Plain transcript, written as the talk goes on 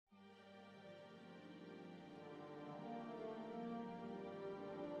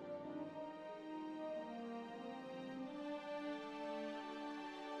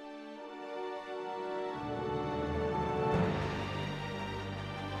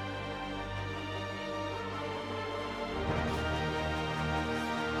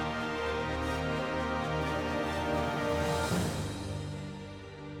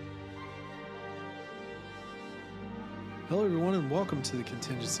Hello, everyone, and welcome to the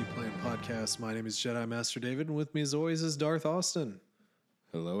Contingency Plan Podcast. My name is Jedi Master David, and with me, as always, is Darth Austin.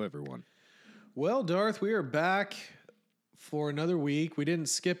 Hello, everyone. Well, Darth, we are back for another week. We didn't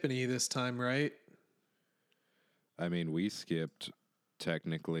skip any this time, right? I mean, we skipped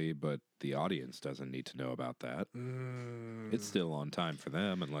technically, but the audience doesn't need to know about that. It's still on time for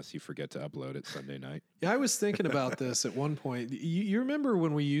them unless you forget to upload it Sunday night. Yeah, I was thinking about this at one point. You remember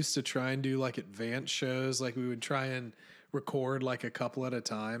when we used to try and do like advanced shows? Like we would try and record like a couple at a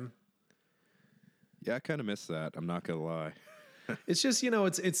time. Yeah, I kind of miss that. I'm not going to lie. It's just,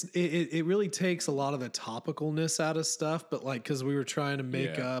 it really takes a lot of the topicalness out of stuff, but like, cause we were trying to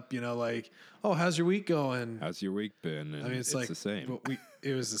make up, like, oh, how's your week going? How's your week been? And I mean, it's like the same. But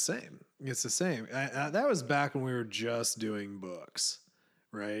it was the same. It's the same. That was back when we were just doing books,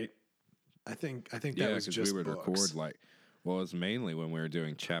 right? I think that was just we would books. record it was mainly when we were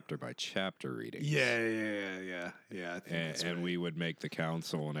doing chapter by chapter readings. Yeah. I think that's And right. we would make the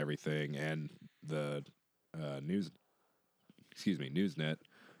council and everything and the Newsnet,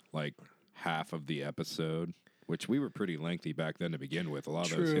 like half of the episode, which we were pretty lengthy back then to begin with. A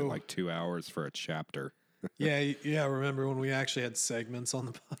lot of those hit like 2 hours for a chapter. Yeah. Remember when we actually had segments on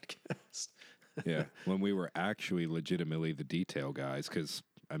the podcast? Yeah, when we were actually legitimately the detail guys, because,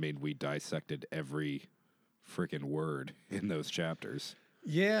 I mean, we dissected every freaking word in those chapters.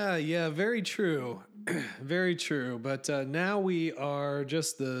 Yeah, very true. Very true. But now we are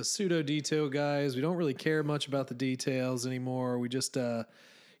just the pseudo detail guys. We don't really care much about the details anymore. We just, throw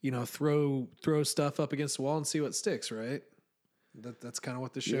stuff up against the wall and see what sticks, right? That's kind of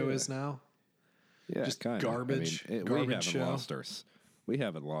what the show is now. Yeah, just kinda. garbage. I mean, garbage we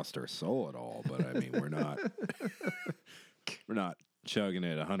haven't lost our soul at all, but I mean, we're not chugging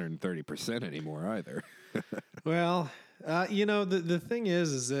it 130% anymore either. Well, the thing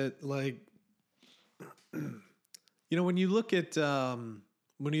is that like, when you look at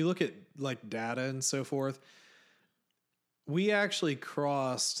like data and so forth, we actually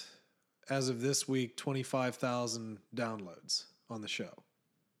crossed, as of this week, 25,000 downloads on the show.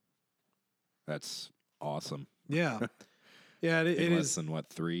 That's awesome. Yeah. Yeah, it less is. than what,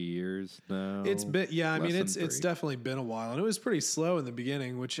 3 years now? It's been, I mean, Less than it's 3. definitely been a while, and it was pretty slow in the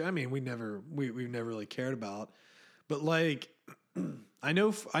beginning, which I mean, we've never really cared about. But like, I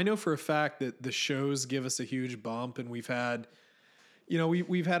know for a fact that the shows give us a huge bump, and we've had,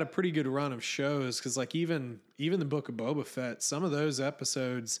 we've had a pretty good run of shows because like even the Book of Boba Fett, some of those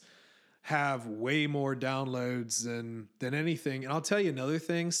episodes have way more downloads than anything. And I'll tell you another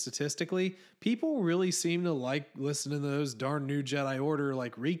thing, statistically, people really seem to like listening to those darn New Jedi Order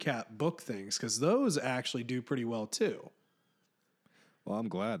like recap book things because those actually do pretty well too. Well, I'm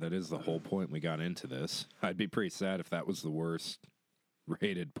glad. That is the whole point we got into this. I'd be pretty sad if that was the worst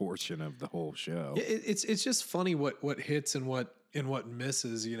rated portion of the whole show. It's just funny what hits and what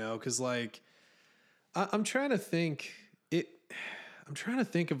misses, because like I'm trying to think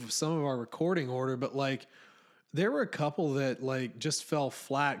of some of our recording order, but like there were a couple that like just fell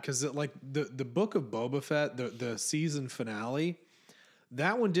flat because like the Book of Boba Fett, the season finale,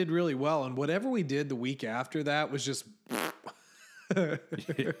 that one did really well, and whatever we did the week after that was just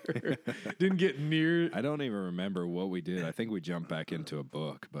didn't get near. I don't even remember what we did. I think we jumped back into a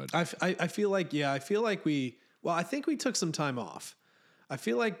book, but I feel like I think we took some time off. I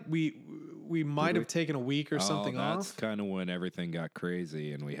feel like we might have taken a week or something off. That's kind of when everything got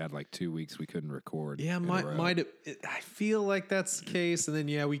crazy, and we had like 2 weeks we couldn't record. Yeah, might have. I feel like that's the case, and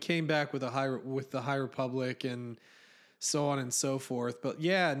then we came back with the High Republic and so on and so forth. But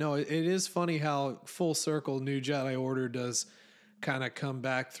yeah, no, it is funny how full circle New Jedi Order does kind of come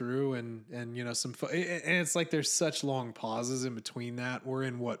back through, and some and it's like there's such long pauses in between that. We're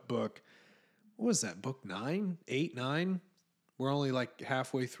in what book? What was that? Book 9, 8, 9. We're only like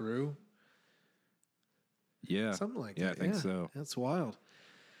halfway through. Yeah. Something like that. Yeah, I think so. That's wild.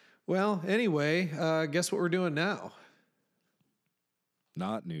 Well, anyway, guess what we're doing now?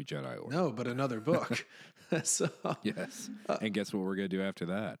 Not New Jedi Order. No, but another book. So, Yes. And guess what we're going to do after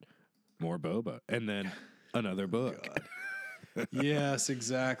that? More Boba. And then another book. yes,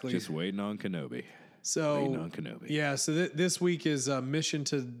 exactly. Just waiting on Kenobi. So this week is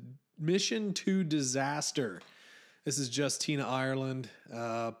Mission to Disaster. This is Justina Ireland,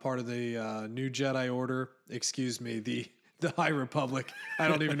 part of the New Jedi Order. Excuse me, the High Republic. I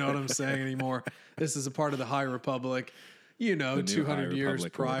don't even know what I'm saying anymore. This is a part of the High Republic. 200 years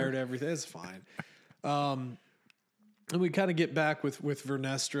prior to everything. It's fine. And we kind of get back with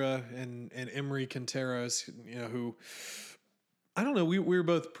Vernestra and Emery Quinteros, who I don't know. We were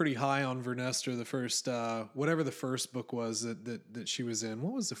both pretty high on Vernestra. The first, whatever the first book was that she was in.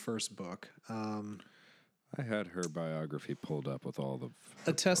 What was the first book? I had her biography pulled up with all the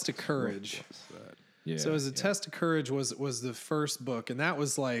A Test of Courage. Yeah. So as a Test of Courage was the first book, and that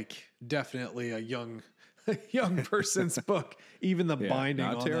was like definitely a young person's book. Even the binding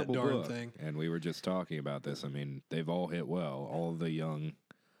not a on that terrible darn book. thing. And we were just talking about this. I mean, they've all hit well. All the young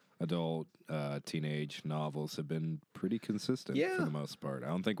adult teenage novels have been pretty consistent for the most part. I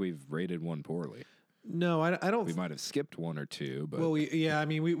don't think we've rated one poorly. No, I don't. We might have skipped one or two, but Well,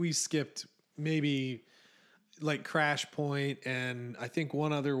 we skipped maybe like Crash Point and I think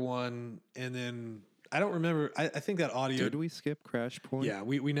one other one, and then I don't remember. I think that audio. did we skip Crash Point? Yeah,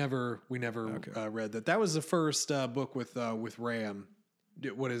 we never read that. That was the first book with Ram.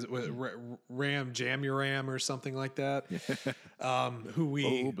 What is it? Ram Jam Your Ram or something like that? Who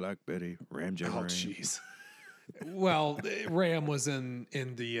we? Oh, Black Betty, Ram Jam. Oh, jeez. Well, Ram was in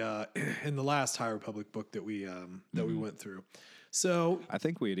the last High Republic book that we went through. So I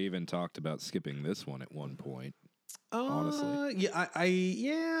think we had even talked about skipping this one at one point. Honestly,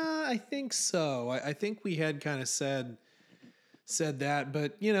 yeah, I think so. I think we had kind of said that,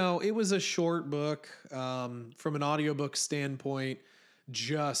 but it was a short book. From an audiobook standpoint,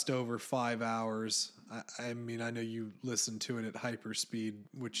 just over 5 hours. I mean, I know you listened to it at hyperspeed,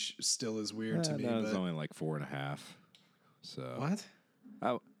 which still is weird to me. No, it's but only like 4.5. So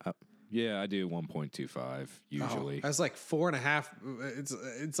what? Yeah, I do 1.25 usually. I was like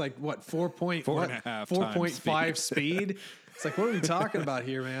 4.5. It's like what 4.5 4.5 speed. It's like, what are we talking about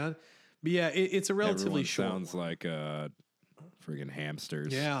here, man? But yeah, it's a relatively Everyone short. sounds like friggin'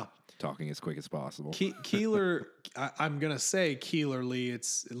 hamsters. Yeah. Talking as quick as possible. Keeler, I'm gonna say Keeler Lee. It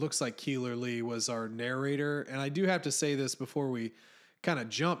looks like Keeler Lee was our narrator, and I do have to say this before we kind of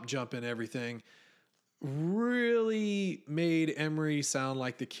jump in everything. Really made Emery sound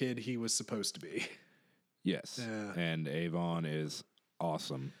like the kid he was supposed to be. Yes, and Avon is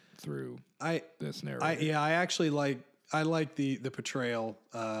awesome through this narrative. I actually like the portrayal,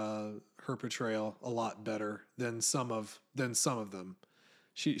 her portrayal a lot better than some of them.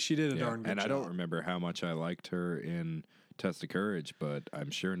 She did a darn good job. I don't remember how much I liked her in Test of Courage, but I'm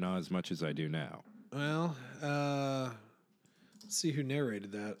sure not as much as I do now. Well, let's see who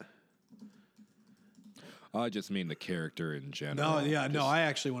narrated that. I just mean the character in general. No, I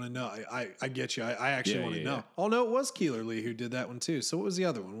actually want to know. I get you. I actually want to know. Oh no, it was Keeler Lee who did that one too. So what was the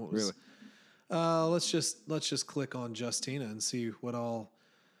other one? What was, really? Let's just click on Justina and see what all.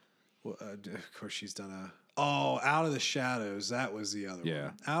 Of course, she's done Out of the Shadows. That was the other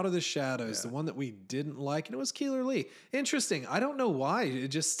one. Out of the Shadows, the one that we didn't like, and it was Keeler Lee. Interesting. I don't know why. It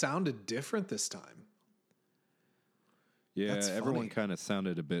just sounded different this time. Yeah, everyone kind of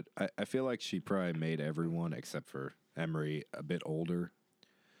sounded a bit. I feel like she probably made everyone except for Emery a bit older.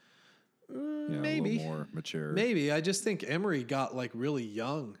 Maybe a little more mature. Maybe. I just think Emery got like really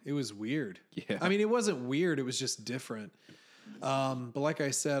young. It was weird. Yeah. I mean, it wasn't weird. It was just different. But like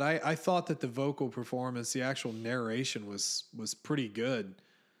I said, I thought that the vocal performance, the actual narration was pretty good.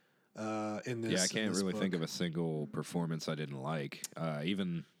 In this, yeah, I can't really book. think of a single performance I didn't like.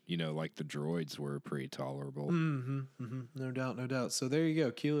 Even like the droids were pretty tolerable. No doubt. So there you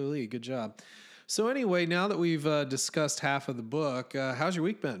go, Keeler Lee. Good job. So anyway, now that we've discussed half of the book, how's your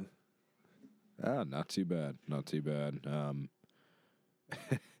week been? Not too bad. Not too bad.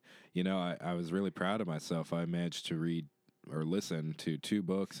 I was really proud of myself. I managed to read or listen to 2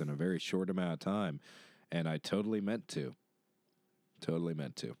 books in a very short amount of time, and I totally meant to.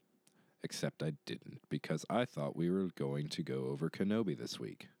 Except I didn't, because I thought we were going to go over Kenobi this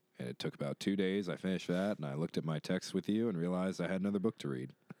week. And it took about 2 days. I finished that, and I looked at my text with you and realized I had another book to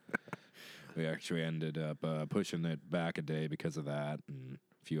read. We actually ended up pushing it back a day because of that and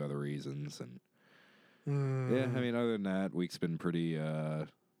a few other reasons. And yeah, I mean, other than that, week's been pretty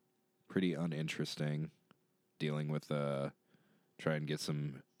uninteresting, dealing with trying to get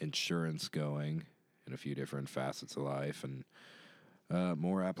some insurance going in a few different facets of life, and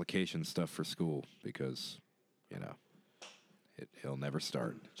more application stuff for school because, it'll never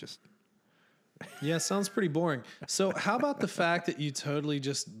start. Just Yeah, sounds pretty boring. So how about the fact that you totally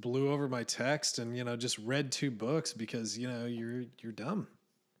just blew over my text and, just read 2 books because, you're dumb.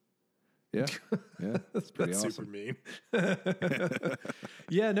 yeah, that's pretty That's awesome. super mean.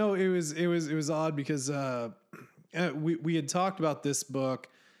 Yeah, no, it was odd because we had talked about this book,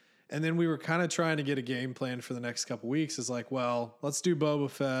 and then we were kind of trying to get a game plan for the next couple weeks. It's like, well, let's do Boba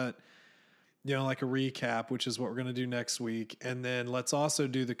Fett, like a recap, which is what we're going to do next week. And then let's also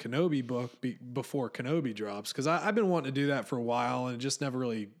do the Kenobi book before Kenobi drops. Cause I've been wanting to do that for a while and it just never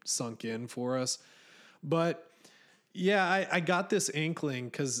really sunk in for us. But yeah, I got this inkling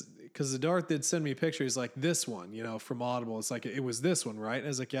cause Siddharth did send me a picture. He's like, this one, from Audible. It's like, it was this one, right? And I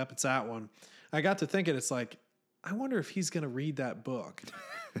was like, yep, it's that one. I got to thinking, it's like, I wonder if he's going to read that book.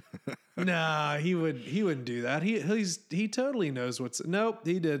 Nah, he wouldn't do that. He totally knows what's. Nope,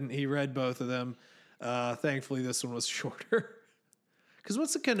 he didn't. He read both of them. Thankfully, this one was shorter. Because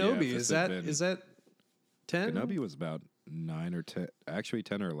what's a Kenobi? if Is this had that 10? Kenobi was about 9 or 10, actually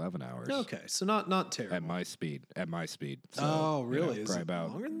 10 or 11 hours. Okay, so not terrible. At my speed. So, Oh, really? Is probably it about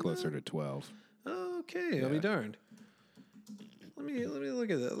longer than closer that? to 12. Okay, I'll be darned. Let me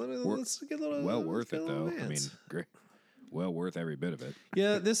look at that. Let's get a little. Well let's worth get a it little though. I mean, advance. great. Well worth every bit of it.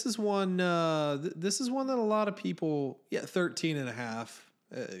 Yeah, this is one. This is one that a lot of people. Yeah, 13 and a half.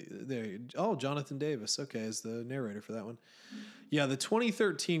 Jonathan Davis. Okay, is the narrator for that one. Yeah, the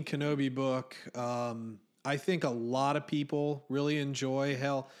 2013 Kenobi book. I think a lot of people really enjoy.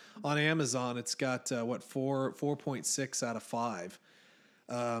 Hell, on Amazon, it's got 4.6 out of 5.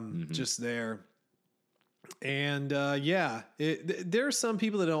 Just there. And there are some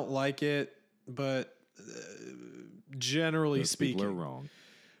people that don't like it, but generally Those speaking, people are wrong.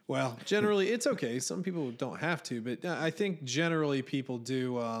 well, generally it's okay. Some people don't have to, but I think generally people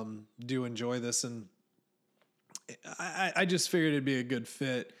do enjoy this, and I just figured it'd be a good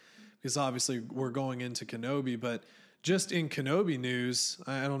fit because obviously we're going into Kenobi, but just in Kenobi news,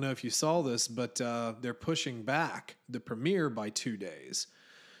 I don't know if you saw this, but they're pushing back the premiere by 2 days.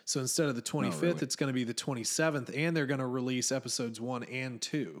 So instead of the 25th, really? it's going to be the 27th, and they're going to release episodes 1 and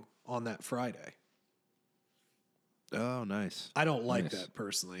 2 on that Friday. Oh, nice. I don't like Nice. that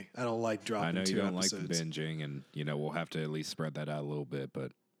personally. I don't like dropping I know two you don't episodes. like the binging, and we'll have to at least spread that out a little bit.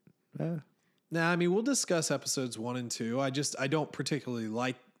 But Nah, I mean, we'll discuss episodes 1 and 2. I don't particularly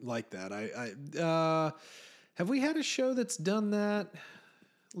like that. Have we had a show that's done that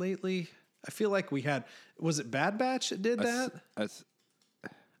lately? I feel like we had. Was it Bad Batch that did that? I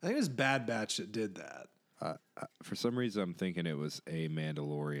think it was Bad Batch that did that. For some reason, I'm thinking it was a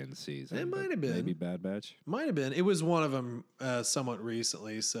Mandalorian season. It might but have been. Maybe Bad Batch. Might have been. It was one of them somewhat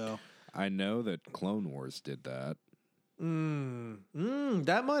recently. So I know that Clone Wars did that.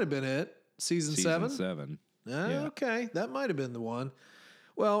 that might have been it. Season 7? 7. Yeah. Okay, that might have been the one.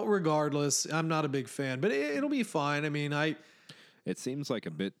 Well, regardless, I'm not a big fan, but it'll be fine. I mean, It seems like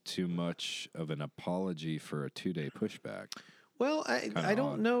a bit too much of an apology for a 2-day pushback. Well, I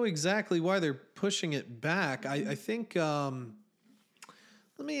don't odd. know exactly why they're pushing it back. I think let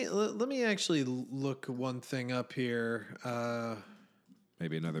me actually look one thing up here.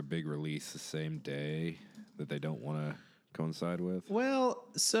 Maybe another big release the same day that they don't want to coincide with. Well,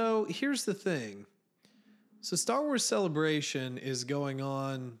 so here's the thing. So Star Wars Celebration is going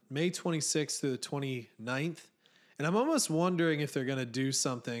on May 26th through the 29th, and I'm almost wondering if they're going to do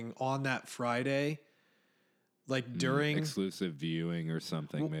something on that Friday. Like during exclusive viewing or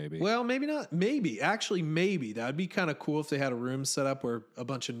something, maybe. Well, maybe not. Maybe. Actually, maybe. That would be kind of cool if they had a room set up where a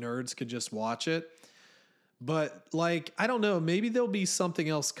bunch of nerds could just watch it. But, like, I don't know. Maybe there'll be something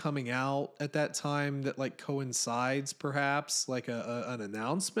else coming out at that time that, like, coincides, perhaps. Like an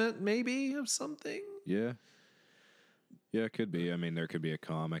announcement, maybe, of something. Yeah. Yeah, it could be. I mean, there could be a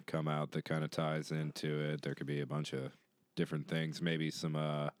comic come out that kind of ties into it. There could be a bunch of different things. Maybe some,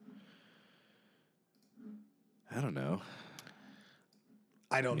 I don't know.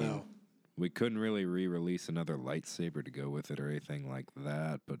 I don't know. We couldn't really re-release another lightsaber to go with it or anything like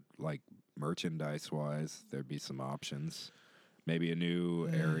that, but like merchandise-wise, there'd be some options. Maybe a new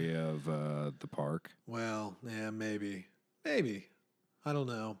area of the park. Well, yeah, maybe. Maybe. I don't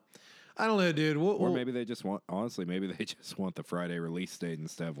know. I don't know, dude. Or maybe they just want, honestly, maybe they just want the Friday release date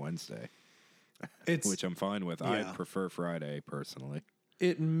instead of Wednesday, which I'm fine with. Yeah. I prefer Friday, personally.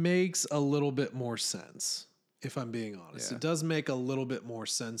 It makes a little bit more sense, if I'm being honest. Yeah. It does make a little bit more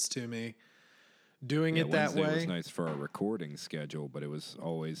sense to me. Doing it that Wednesday way. was nice for our recording schedule, but it was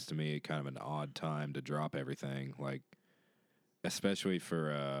always, to me, kind of an odd time to drop everything. Like, especially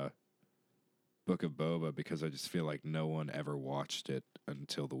for Book of Boba, because I just feel like no one ever watched it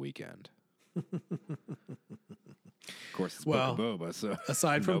until the weekend. Of course, it's Well, Book of Boba, so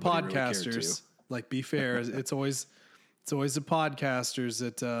aside from nobody really cared podcasters, to. like be fair, it's always the podcasters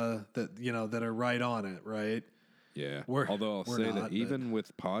that are right on it, right? Yeah. We're- Although I'll we're say not, that but- even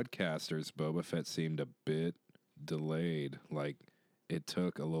with podcasters, Boba Fett seemed a bit delayed. Like, it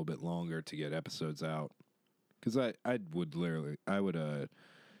took a little bit longer to get episodes out. Because I would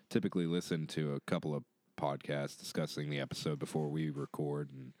typically listen to a couple of podcasts discussing the episode before we record,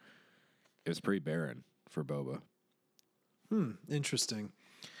 and it was pretty barren for Boba. Interesting.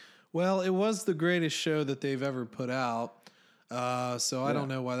 Well, it was the greatest show that they've ever put out. So I don't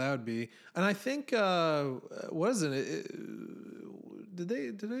know why that would be. And I think wasn't it?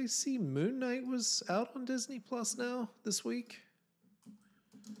 Did I see Moon Knight was out on Disney Plus now this week?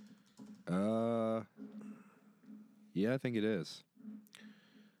 Yeah, I think it is.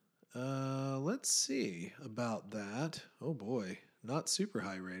 Let's see about that. Oh boy, not super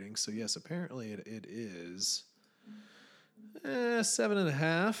high rating. So yes, apparently it is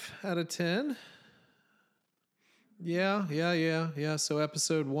 7.5 out of 10. Yeah. So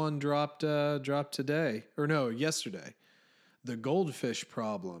episode 1 dropped today, or no, yesterday. The goldfish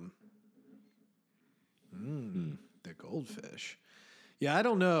problem. The goldfish. Yeah, I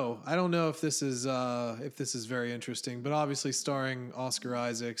don't know. I don't know if this is very interesting, but obviously starring Oscar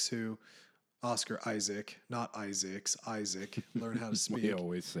Isaac, not Isaacs, Isaac. Learn how to speak. We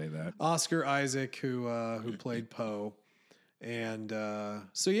always say that. Oscar Isaac, who played Poe, and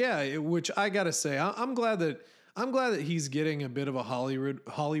so yeah, which I gotta say, I'm glad that he's getting a bit of a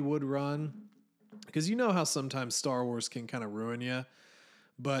Hollywood run, because you know how sometimes Star Wars can kind of ruin you,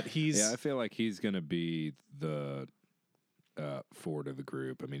 but I feel like he's gonna be the Ford of the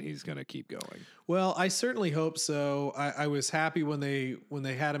group. I mean, he's gonna keep going. Well, I certainly hope so. I was happy when they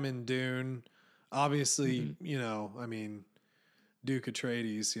had him in Dune. Obviously, I mean, Duke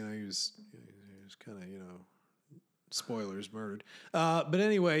Atreides, he was kind of, spoilers, murdered. But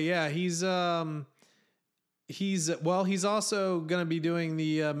anyway, yeah, he's also going to be doing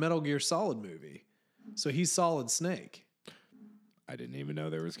the Metal Gear Solid movie. So he's Solid Snake. I didn't even know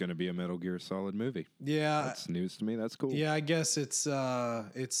there was going to be a Metal Gear Solid movie. Yeah. That's news to me. That's cool. Yeah, I guess it's at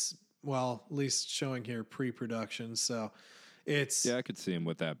least showing here pre-production. So it's, yeah, I could see him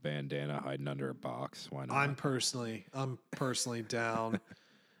with that bandana hiding under a box. Why not? I'm personally down.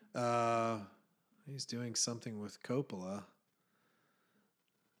 He's doing something with Coppola.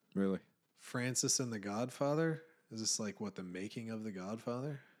 Really? Francis and the Godfather? Is this like the making of the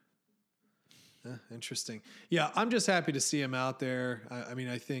Godfather? Interesting. Yeah, I'm just happy to see him out there. I mean,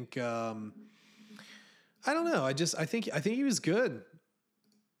 I think I don't know. I think he was good.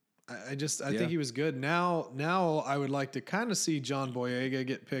 I think he was good. Now I would like to kind of see John Boyega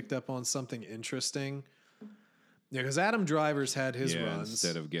get picked up on something interesting. Yeah, because Adam Driver's had his runs.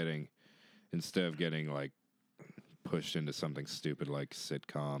 Instead of getting like pushed into something stupid like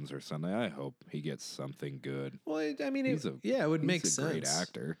sitcoms or something. I hope he gets something good. Well, I mean, it would make sense. He's a great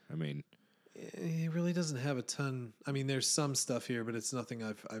actor. I mean, he really doesn't have a ton. I mean, there's some stuff here, but it's nothing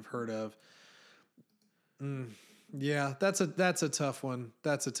I've heard of. Yeah, that's a tough one.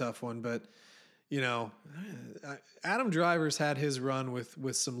 That's a tough one, but Adam Driver's had his run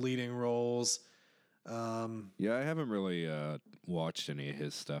with some leading roles. Yeah, I haven't really watched any of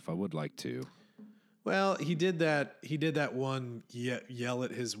his stuff. I would like to. Well, he did that one yell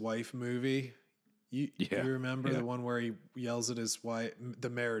at his wife movie. You remember the one where he yells at his wife, The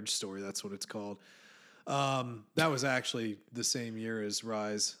Marriage Story, that's what it's called. That was actually the same year as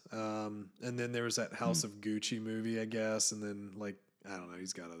Rise. And then there was that House of Gucci movie, I guess, and then I don't know,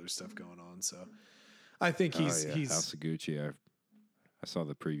 he's got other stuff going on, so I think he's House of Gucci. I saw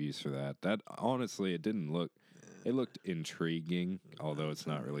the previews for that. That honestly, it looked intriguing, although it's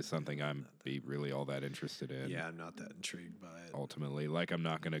not really something I'm really all that interested in. Yeah, I'm not that intrigued by it. Ultimately, I'm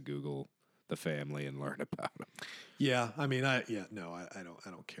not going to Google the family and learn about them. Yeah, I mean, I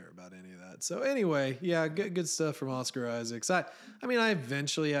don't care about any of that. So anyway, yeah, good stuff from Oscar Isaacs. I mean, I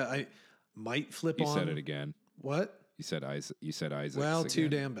eventually I might flip on. You said it again. What? You said Isaac. Well, too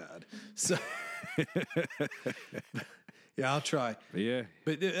damn bad. So yeah, I'll try.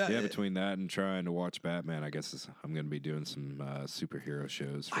 But between that and trying to watch Batman, I guess I'm going to be doing some superhero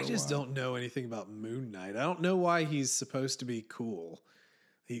shows for a while. I just don't know anything about Moon Knight. I don't know why he's supposed to be cool.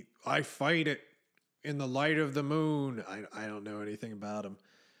 I fight it in the light of the moon. I don't know anything about him.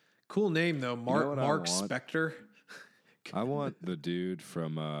 Cool name though, Mark Spector. I want the dude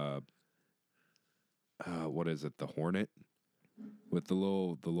from what is it, the Hornet, with the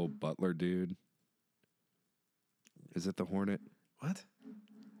little butler dude. Is it the Hornet? What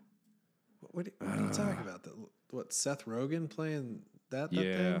are you talking about? What, Seth Rogen playing that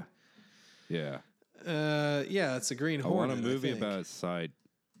thing? Yeah. It's a Green Hornet. I want a movie about his side.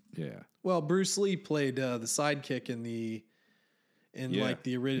 Yeah. Well, Bruce Lee played the sidekick in the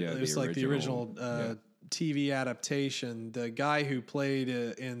original. It was like the original TV adaptation. The guy who played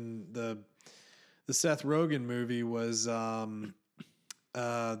in the Seth Rogen movie was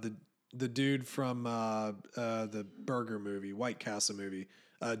the dude from the burger movie, White Castle movie.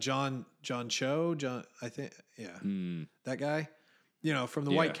 John Cho, I think, that guy. From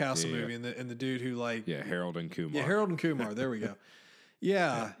the White Castle movie, and the dude who Harold and Kumar. Yeah, Harold and Kumar. There we go.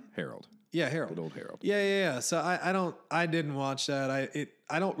 Yeah. Harold. Yeah, Harold. Good old Harold. Yeah. So I didn't watch that.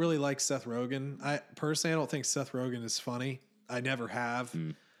 I don't really like Seth Rogen. I don't think Seth Rogen is funny. I never have.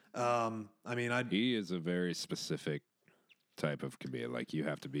 He is a very specific type of comedian. You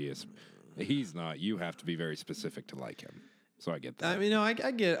have to be He's not. You have to be very specific to like him. So I get that. I mean, no, I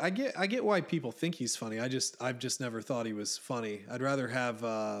get why people think he's funny. I've just never thought he was funny. I'd rather have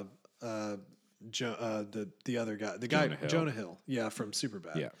the other guy, Jonah Hill, yeah, from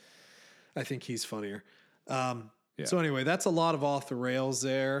Superbad. Yeah. I think he's funnier. So anyway, that's a lot of off the rails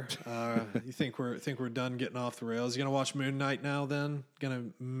there. You think we're done getting off the rails? You gonna watch Moon Knight now? Then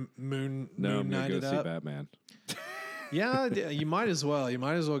No, Moon I'm gonna Knight go it see up? Batman. Yeah, you might as well. You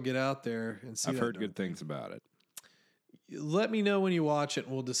might as well get out there and see. I've that heard darn good things about it. Let me know when you watch it,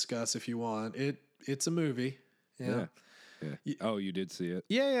 and we'll discuss if you want. It's a movie. Yeah. Oh, you did see it?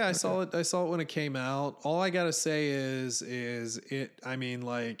 Yeah, I saw it. I saw it when it came out. All I gotta say is it. I mean,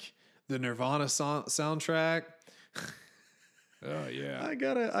 like the Nirvana soundtrack. Oh yeah. I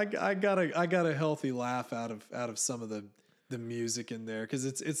got a healthy laugh out of some of the music in there because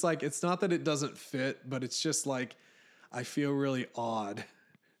it's like it's not that it doesn't fit, but it's just like I feel really odd.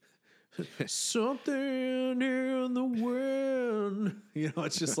 Something in the wind. You know,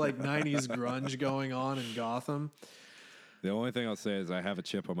 it's just like 90s grunge going on in Gotham. The only thing I'll say is I have a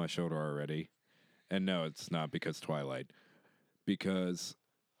chip on my shoulder already. And no, it's not because Twilight. Because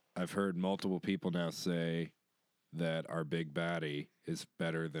I've heard multiple people now say that our big baddie is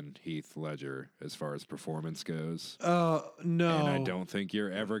better than Heath Ledger as far as performance goes. No. And I don't think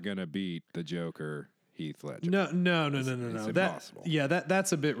you're ever going to beat the Joker, Heath Ledger. No. It's impossible.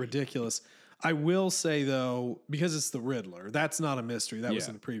 That's a bit ridiculous. I will say though, because it's the Riddler, that's not a mystery. That was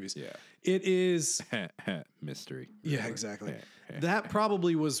in the previous. Yeah. It is mystery. Yeah, exactly. That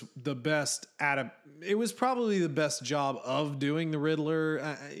probably was the best it was probably the best job of doing the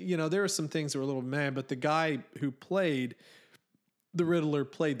Riddler. You know, there are some things that were a little mad, but the guy who played the Riddler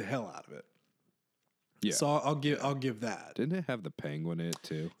played the hell out of it. Yeah. So I'll give that. Didn't it have the Penguin in it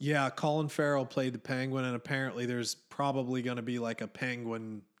too? Yeah, Colin Farrell played the Penguin, and apparently there's probably going to be like a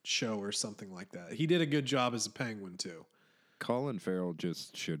Penguin show or something like that. He did a good job as a Penguin too. Colin Farrell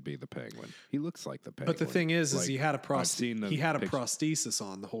just should be the Penguin. He looks like the Penguin. But the thing is like, he had a he had a prosthesis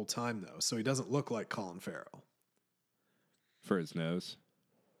on the whole time though, so he doesn't look like Colin Farrell. For his nose?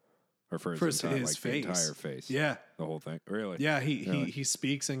 Or for his face. The entire face. Yeah. The whole thing. Really? Yeah, he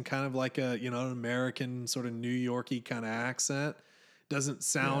speaks in kind of like a, you know, an American sort of New Yorky kind of accent. Doesn't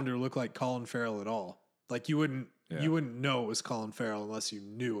sound or look like Colin Farrell at all. Like you wouldn't know it was Colin Farrell unless you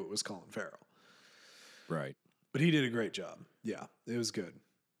knew it was Colin Farrell. Right. But he did a great job. Yeah, it was good.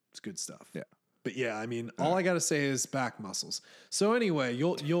 It's good stuff. Yeah. But yeah, I mean, all I got to say is back muscles. So anyway,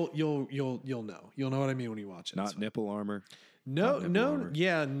 you'll know. You'll know what I mean when you watch it. Not nipple armor. No nips.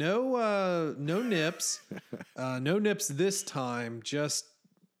 No nips this time. Just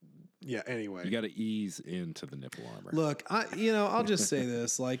anyway. You got to ease into the nipple armor. Look, I'll just say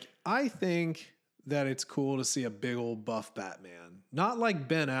this. Like, I think that it's cool to see a big old buff Batman. Not like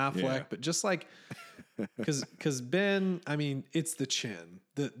Ben Affleck, but just like because Ben, I mean, it's the chin.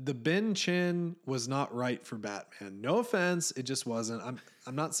 The Ben chin was not right for Batman. No offense, it just wasn't.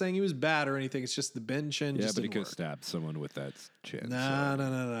 I'm not saying he was bad or anything. It's just the Ben chin. Yeah, just but he didn't could work. stab someone with that chin.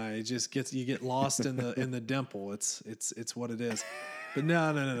 No. It just you get lost in the dimple. It's what it is. But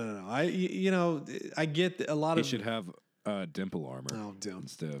no. I get a lot he of. should have dimple armor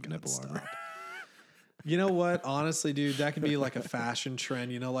instead of nipple armor. You know what? Honestly, dude, that could be like a fashion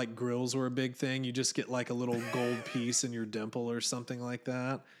trend. You know, like grills were a big thing. You just get like a little gold piece in your dimple or something like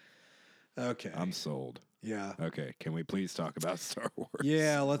that. Okay. I'm sold. Yeah. Okay. Can we please talk about Star Wars?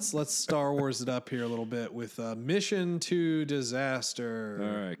 Yeah, let's Star Wars it up here a little bit with Mission to Disaster.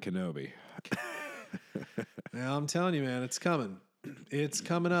 All right, Kenobi. Now I'm telling you, man, it's coming. It's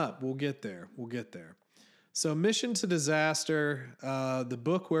coming up. We'll get there. So Mission to Disaster, the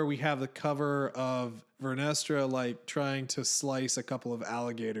book where we have the cover of Vernestra like trying to slice a couple of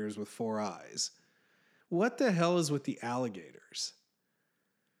alligators with 4 eyes. What the hell is with the alligators?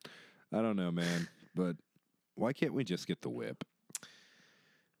 I don't know, man, but why can't we just get the whip?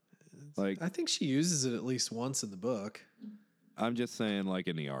 Like, I think she uses it at least once in the book. I'm just saying, like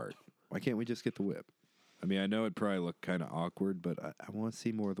in the art, why can't we just get the whip? I mean, I know it'd probably look kind of awkward, but I want to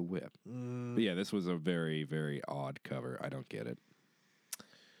see more of the whip. But yeah, this was a very, very odd cover. I don't get it.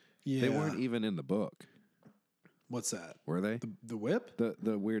 Yeah. They weren't even in the book. What's that? Were they? The whip?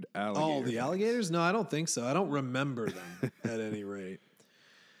 The weird alligator. Oh, the alligators? No, I don't think so. I don't remember them at any rate.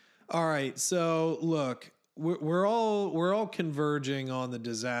 All right, so look, we're all converging on the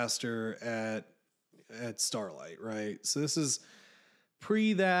disaster at Starlight, right? So this is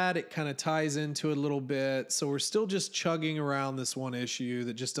pre that. It kind of ties into it a little bit. So we're still just chugging around this one issue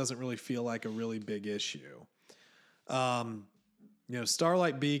that just doesn't really feel like a really big issue.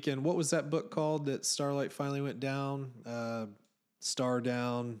 Starlight Beacon. What was that book called that Starlight finally went down? Star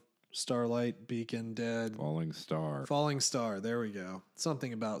Down. Starlight, Beacon, Dead, Falling Star. Falling Star. There we go.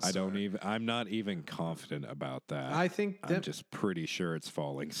 Something about star. I'm not even confident about that. I think I'm just pretty sure it's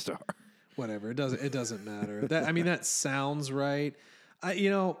Falling Star. Whatever. It doesn't matter. That sounds right. That's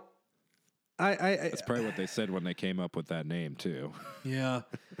probably what they said when they came up with that name too. Yeah.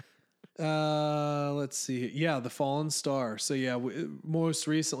 Let's see. Yeah, The Fallen Star. So yeah, most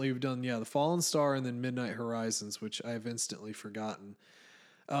recently we've done The Fallen Star and then Midnight Horizons, which I've instantly forgotten.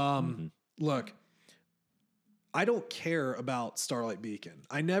 Look, I don't care about Starlight Beacon.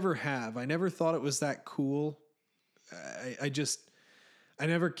 I never have. I never thought it was that cool. I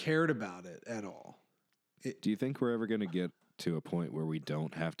never cared about it at all. Do you think we're ever going to get to a point where we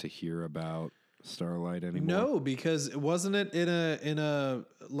don't have to hear about Starlight anymore? No, because wasn't it in a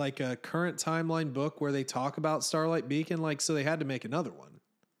like a current timeline book where they talk about Starlight Beacon? Like, so they had to make another one.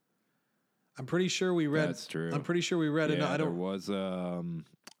 I'm pretty sure we read. That's true. I'm pretty sure we read it. Yeah, there was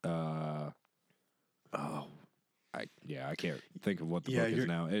I can't think of what the book is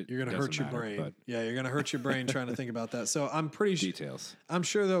now. You're gonna hurt your brain. Yeah, you're gonna hurt your brain trying to think about that. So I'm pretty sure details. I'm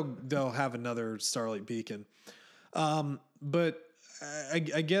sure they'll have another Starlight Beacon. But I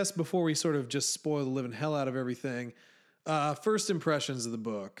guess before we sort of just spoil the living hell out of everything, first impressions of the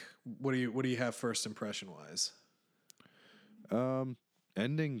book. What do you have first impression wise?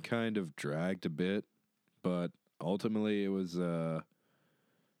 Ending kind of dragged a bit, but ultimately it was a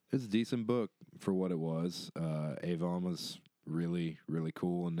decent book for what it was. Avon was really, really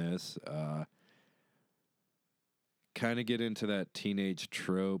cool in this. Kind of get into that teenage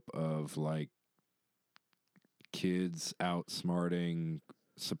trope of like kids outsmarting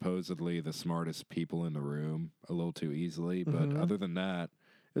supposedly the smartest people in the room a little too easily. But other than that,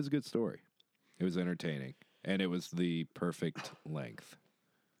 it was a good story. It was entertaining. And it was the perfect length,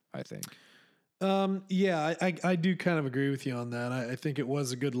 I think. Yeah, I do kind of agree with you on that. I think it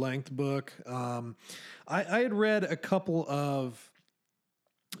was a good length book. I had read a couple of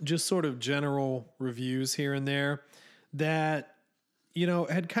just sort of general reviews here and there that,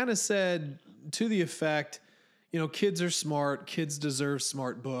 had kind of said to the effect, kids are smart, kids deserve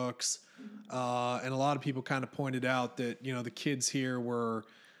smart books. And a lot of people kind of pointed out that, the kids here were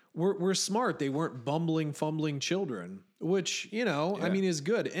smart. They weren't bumbling, fumbling children, which, I mean, is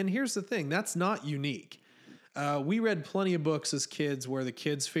good. And here's the thing. That's not unique. We read plenty of books as kids where the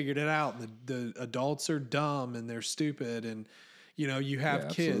kids figured it out and the adults are dumb and they're stupid. And, you have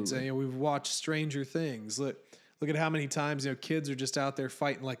kids and we've watched Stranger Things. Look at how many times, kids are just out there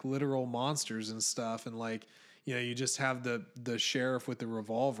fighting like literal monsters and stuff. And like, you just have the sheriff with the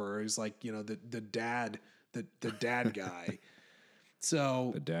revolver who's like, the dad guy. So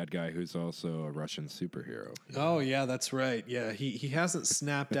the dad guy who's also a Russian superhero. Oh yeah, that's right. Yeah, he hasn't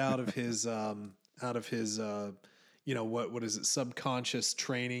snapped out of his what is it, subconscious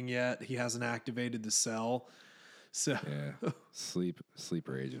training yet. He hasn't activated the cell. So yeah,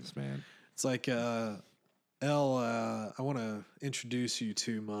 sleeper agents, man. It's like I want to introduce you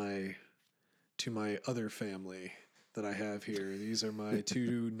to my other family that I have here. These are my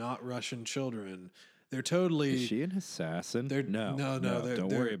two not Russian children. They're totally. Is she an assassin? No.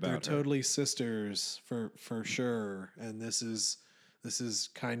 Don't worry about her. They're totally sisters for sure. And this is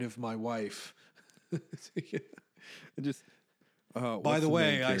kind of my wife. Just. By the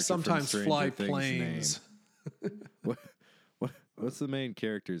way, I sometimes fly planes. What's the main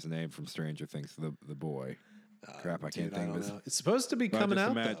character's name from Stranger Things? The boy. Crap, I can't think of it. It's supposed to be coming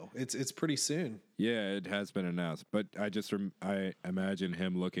out though. It's pretty soon. Yeah, it has been announced. But I imagine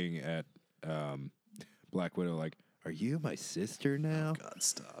him looking at. Black Widow, like, are you my sister now? Oh, God,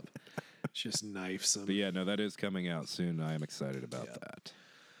 stop. Just knifes him. But yeah, no, that is coming out soon. I am excited about that.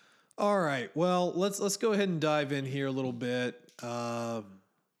 All right. Well, let's go ahead and dive in here a little bit. I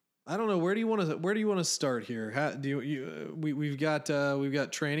don't know. Where do you want to start here? We've got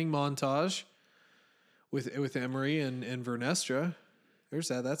training montage with Emery and Vernestra. There's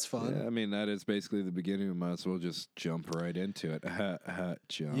that. That's fun. Yeah, I mean, that is basically the beginning. We might as well just jump right into it.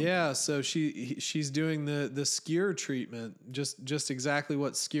 Jump. Yeah, so she's doing the Skier treatment, just exactly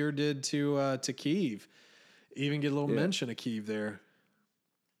what Skier did to Kyiv. Even get a little mention of Kyiv there.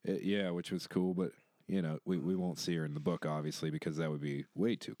 Which was cool, but we won't see her in the book, obviously, because that would be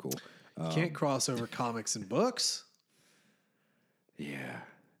way too cool. You can't cross over comics and books. Yeah,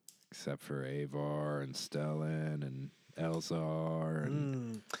 except for Avar and Stellan and Elzar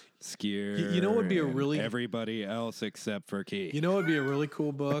and Skier. You know what would be a really everybody else except for Kyiv. You know what would be a really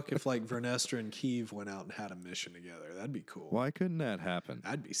cool book if like Vernestra and Kyiv went out and had a mission together. That'd be cool. Why couldn't that happen?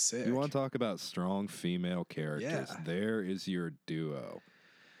 That'd be sick. You want to talk about strong female characters? Yeah. There is your duo.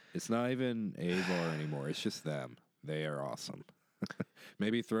 It's not even Avar anymore. It's just them. They are awesome.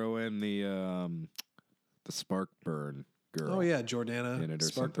 Maybe throw in the Sparkburn girl. Oh yeah, Jordana in it or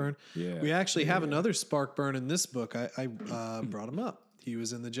Sparkburn. something. Yeah. We actually have another Sparkburn in this book. I brought him up. He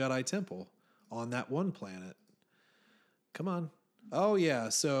was in the Jedi Temple on that one planet. Come on. Oh yeah.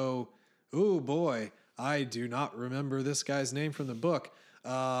 So, oh boy, I do not remember this guy's name from the book.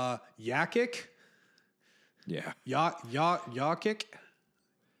 Yakik. Yeah. Yakik.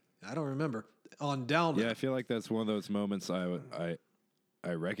 I don't remember. On Dalna. Yeah, I feel like that's one of those moments I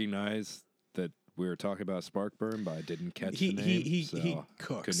recognize that we were talking about Sparkburn, but I didn't catch the name. He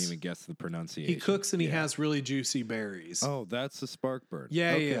cooks. Couldn't even guess the pronunciation. He cooks and he has really juicy berries. Oh, that's a Sparkburn.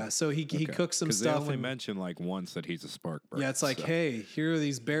 Yeah, Okay. yeah. So he cooks some stuff. They only mention like once that he's a Sparkburn. Yeah, it's like, hey, here are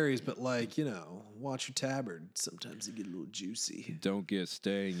these berries, but like, watch your tabard. Sometimes they get a little juicy. Don't get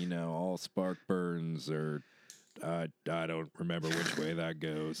staying, all Sparkburns or I don't remember which way that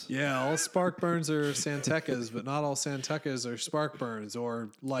goes. Yeah, all Sparkburns are Santecas, but not all Santecas are Sparkburns,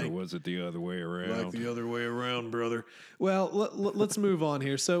 or like. Or was it the other way around? Like the other way around, brother. Well, let's move on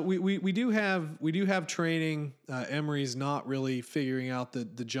here. So we do have training. Emery's not really figuring out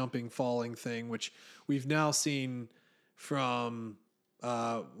the jumping, falling thing, which we've now seen from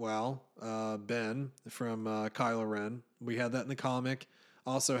Ben from Kylo Ren. We had that in the comic.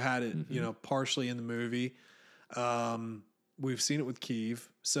 Also had it, partially in the movie. We've seen it with Keeve.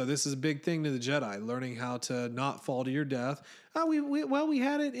 So this is a big thing to the Jedi, learning how to not fall to your death. We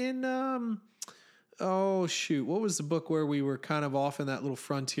had it in, what was the book where we were kind of off in that little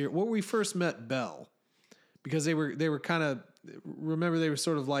frontier where we first met Bell, because they were kind of, remember they were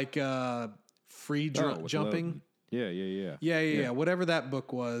sort of like, free jumping. Yeah. Whatever that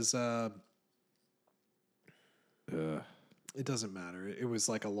book was, it doesn't matter. It was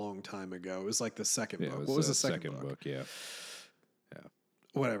like a long time ago. It was like the second book. What was the second book? Yeah.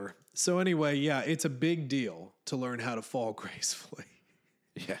 Whatever. So anyway, it's a big deal to learn how to fall gracefully.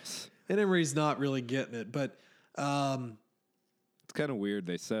 Yes. And Emery's not really getting it, but it's kind of weird.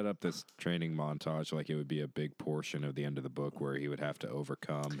 They set up this training montage like it would be a big portion of the end of the book where he would have to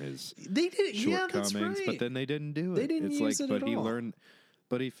overcome his shortcomings, that's right. but then they didn't do it. They didn't use it but at he all. learned.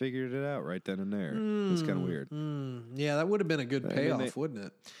 But he figured it out right then and there. It's kind of weird. Yeah, that would have been a good payoff, wouldn't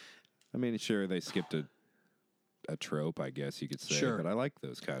it? I mean, sure, they skipped a trope, I guess you could say. Sure. But I like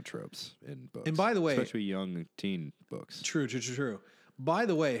those kind of tropes in books. And by the way, especially young teen books. True. By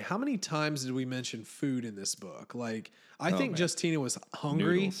the way, how many times did we mention food in this book? Like, I think Justina was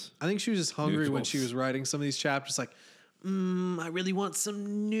hungry. Noodles. I think she was just hungry when she was writing some of these chapters. Like, I really want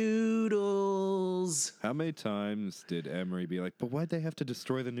some noodles. How many times did Emery be like, but why'd they have to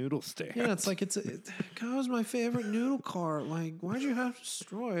destroy the noodle stand? Yeah, it's like, God was my favorite noodle cart. Like, why'd you have to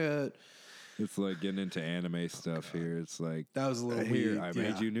destroy it? It's like getting into anime stuff here. It's like, that was a little hey, weird. I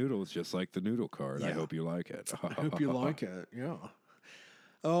made you noodles just like the noodle cart. I Yeah. hope you like it. I hope you like it. Yeah.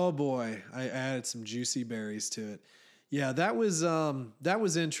 Oh boy, I added some juicy berries to it. Yeah, that was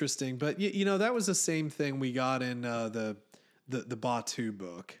interesting. But that was the same thing we got in the Batu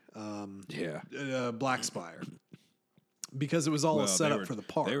book. Black Spire, because it was all set up for the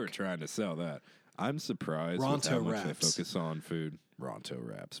park. They were trying to sell that. I'm surprised with Ronto how much they wraps. focus on food. Ronto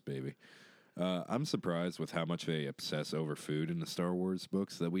wraps, baby. I'm surprised with how much they obsess over food in the Star Wars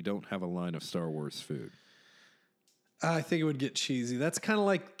books that we don't have a line of Star Wars food. I think it would get cheesy. That's kind of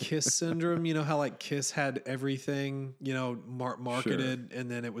like Kiss syndrome. You know how like Kiss had everything, marketed,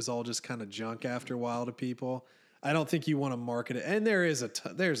 and then it was all just kind of junk after a while to people. I don't think you want to market it. And there's a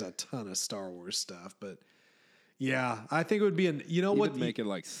ton of Star Wars stuff, but yeah, I think it would be Make it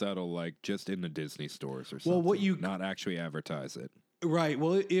like subtle, like just in the Disney stores or something. Well, what you not actually advertise it. Right.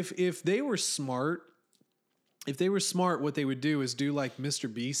 Well, if they were smart, what they would do is do like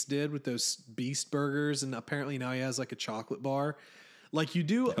Mr. Beast did with those Beast burgers, and apparently now he has like a chocolate bar. Like you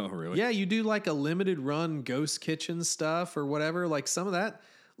do, Oh, really? Yeah, you do like a limited run Ghost Kitchen stuff or whatever. Like some of that,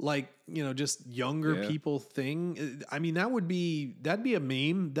 just younger people thing. I mean, that'd be a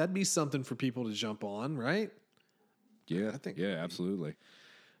meme. That'd be something for people to jump on, right? Yeah, I think. Yeah, absolutely.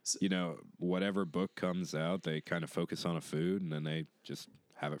 Whatever book comes out, they kind of focus on a food, and then they just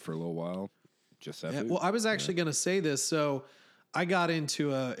have it for a little while. Just that food. Well, I was actually going to say this. So I got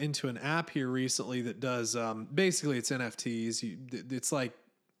into an app here recently that does basically it's NFTs. It's like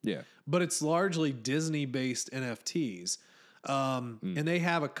but it's largely Disney based NFTs, and they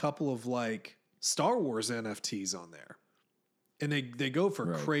have a couple of like Star Wars NFTs on there, and they go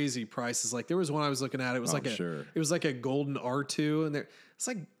for crazy prices. Like there was one I was looking at. It was it was like a golden R2, and it's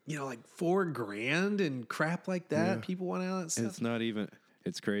like like $4,000 and crap like that. Yeah. People want out and stuff. It's not even.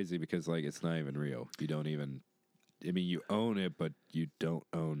 It's crazy because like it's not even real. You don't even I mean, you own it, but you don't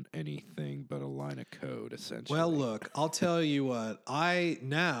own anything but a line of code, essentially. Well, look, I'll tell you what. I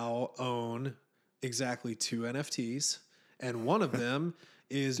now own exactly 2 NFTs, and one of them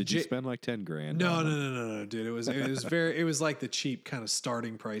is Did you spend like 10 grand? No, on no, them? no, dude. It was like the cheap kind of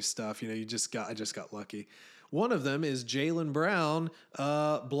starting price stuff. You know, I just got lucky. One of them is Jaylen Brown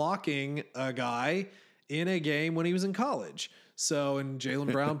blocking a guy in a game when he was in college. So, and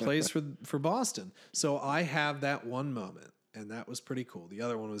Jaylen Brown plays for Boston. So I have that one moment, and that was pretty cool. The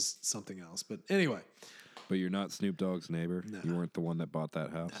other one was something else. But anyway. But you're not Snoop Dogg's neighbor? No. You weren't the one that bought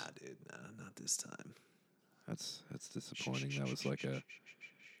that house? Nah, dude. Nah, not this time. That's disappointing. That was like a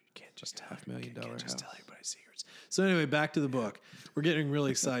Can't just $500,000 can't just house. tell everybody secrets. So anyway, back to the book. We're getting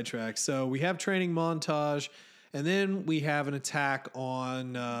really sidetracked. So we have training montage, and then we have an attack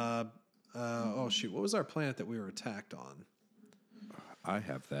on. Oh shoot! What was our planet that we were attacked on? I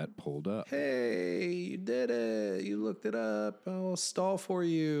have that pulled up. Hey, you did it! You looked it up. I'll stall for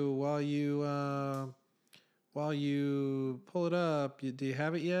you while you pull it up. Do you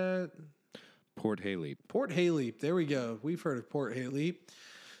have it yet? Port Haley. Port Haley. There we go. We've heard of Port Haley.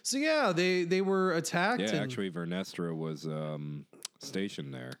 So yeah, they were attacked. Yeah, actually, Vernestra was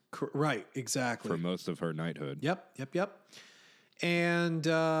stationed there Right, exactly. for most of her knighthood. Yep. And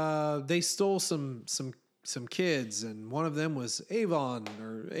they stole some kids, and one of them was Avon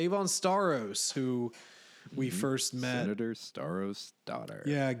Staros, who we first met. Senator Staros' daughter.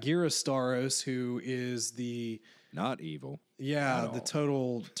 Yeah, Gira Staros, who is the Not evil. the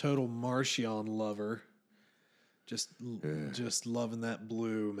total Martian lover. Just loving that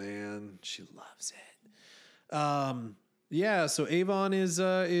blue, man. She loves it. So Avon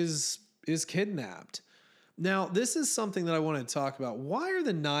is kidnapped. Now, this is something that I want to talk about. Why are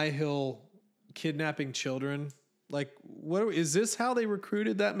the Nihil kidnapping children? Like, what is this? How they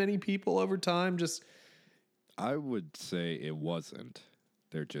recruited that many people over time? I would say it wasn't.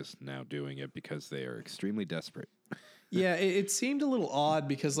 They're just now doing it because they are extremely desperate. Yeah, it seemed a little odd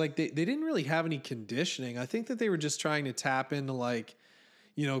because like they didn't really have any conditioning. I think that they were just trying to tap into like,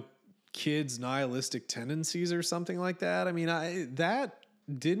 kids' nihilistic tendencies or something like that. I mean, that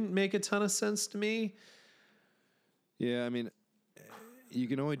didn't make a ton of sense to me. Yeah, I mean, you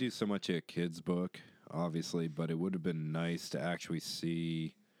can only do so much in a kid's book, obviously, but it would have been nice to actually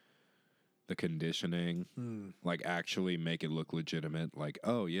see the conditioning, like actually make it look legitimate. Like,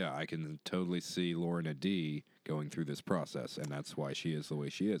 oh yeah, I can totally see Lorna D going through this process, and that's why she is the way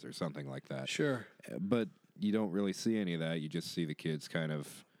she is, or something like that. Sure. But you don't really see any of that. You just see the kids kind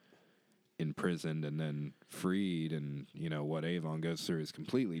of imprisoned and then freed, and what Avon goes through is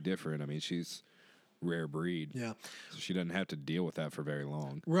completely different. I mean, she's rare breed. Yeah. So she doesn't have to deal with that for very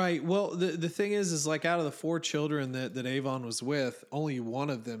long. Right. Well, the thing is like out of the 4 children that Avon was with, only one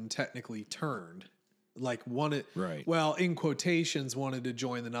of them technically turned. Like Right. Well, in quotations, wanted to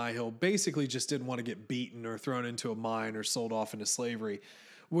join the Nihil. Basically, just didn't want to get beaten or thrown into a mine or sold off into slavery.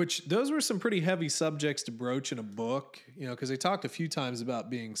 Which those were some pretty heavy subjects to broach in a book, because they talked a few times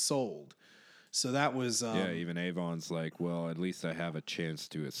about being sold. So that was Even Avon's like, well, at least I have a chance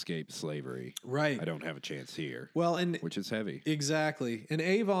to escape slavery. right. I don't have a chance here. Well, and which is heavy. exactly. And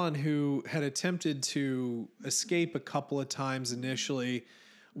Avon, who had attempted to escape a couple of times initially,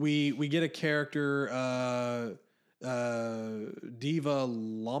 we get a character, Diva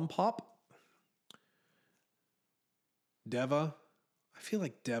Lompop. Deva. I feel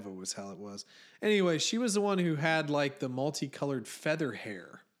like Deva was how it was. Anyway, she was the one who had like the multicolored feather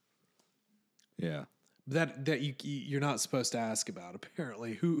hair. Yeah. That you're not supposed to ask about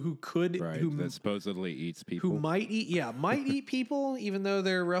apparently. Who could Right. who That supposedly eats people. who might eat people even though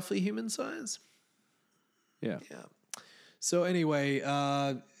they're roughly human size. Yeah. Yeah. So anyway,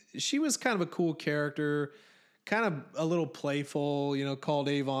 she was kind of a cool character, kind of a little playful, called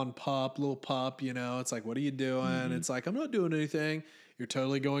Avon Pup, little pup, it's like, what are you doing? Mm-hmm. It's like, I'm not doing anything. You're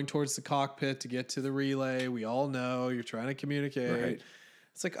totally going towards the cockpit to get to the relay. We all know you're trying to communicate. Right.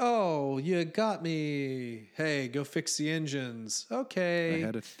 It's like, oh, you got me. Hey, go fix the engines. Okay. I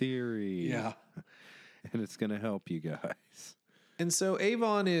had a theory. Yeah. And it's going to help you guys. And so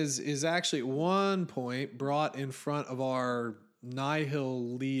Avon is actually at one point brought in front of our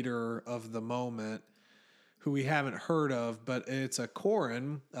Nihil leader of the moment, who we haven't heard of, but it's a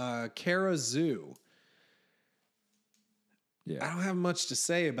Corrin, Kara Zoo. Yeah. I don't have much to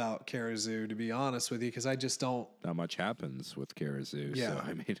say about Kara Zoo, to be honest with you, because I just don't. Not much happens with Karazu. Yeah. So,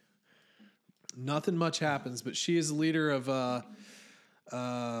 I mean, Nothing much happens, but she is the leader of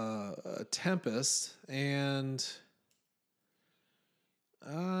Tempest, and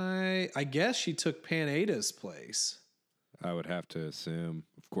I guess she took Pan Ada's place. I would have to assume.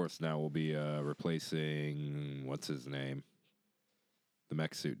 Of course, now we'll be replacing what's his name, the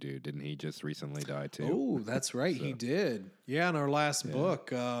mech suit dude. Didn't he just recently die too? Oh, that's right. He did. Yeah, in our last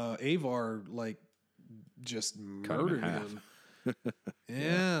book, Avar just murdered him.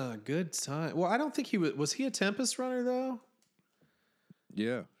 Yeah, good time. Well, I don't think he was he a Tempest runner though?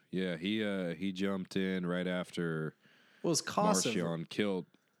 Yeah. He jumped in right after Well, it's Kosov. Marchion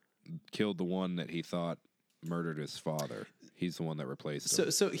killed the one that he thought murdered his father. He's the one that replaced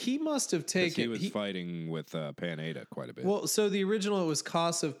him. So he must have taken. He was fighting with Pan-Eta quite a bit. Well, so the original it was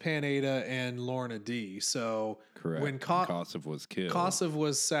Kosov, Pan-Eta, and Lorna D. So correct. When Kosov was killed, Kosov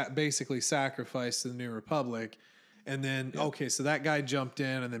was basically sacrificed to the New Republic, and then okay, so that guy jumped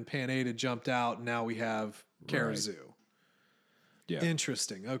in, and then Pan-Eta jumped out, and now we have Karazu. Right. Yeah.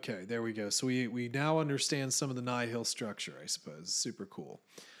 Interesting. Okay, there we go. So we now understand some of the Nihil structure, I suppose. Super cool.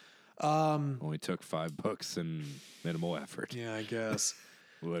 Only took 5 books and minimal effort. Yeah, I guess.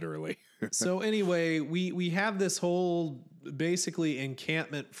 Literally. So anyway, we have this whole basically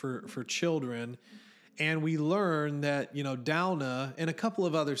encampment for children, and we learn that, you know, Dalna and a couple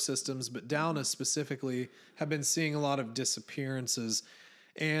of other systems, but Dalna specifically, have been seeing a lot of disappearances.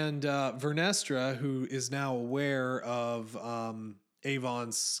 And Vernestra, who is now aware of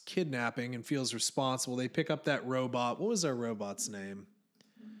Avon's kidnapping and feels responsible, they pick up that robot. What was our robot's name?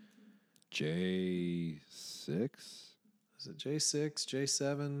 J6? Is it J6,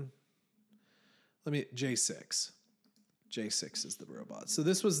 J7? J6. J6 is the robot. So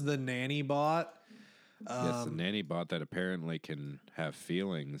this was the nanny bot. Yes, the nanny bot that apparently can have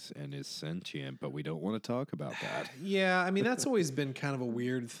feelings and is sentient, but we don't want to talk about that. Yeah, I mean, that's always been kind of a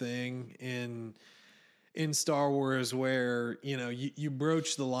weird thing in Star Wars where, you know, you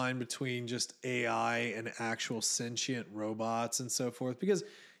broach the line between just AI and actual sentient robots and so forth. Because,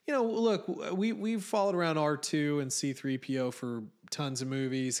 you know, look, we've followed around R2 and C-3PO for tons of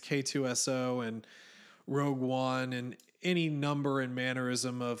movies, K2SO and Rogue One, and any number and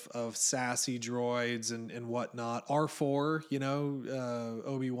mannerism of sassy droids and whatnot. R4, you know,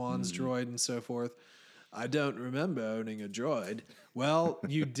 Obi-Wan's droid and so forth. I don't remember owning a droid. Well,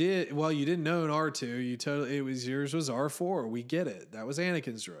 you did. Well, you didn't own R2. Yours was R4. We get it. That was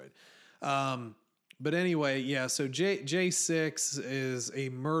Anakin's droid. But anyway, yeah. So J6 is a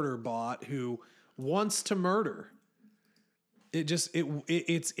murder bot who wants to murder.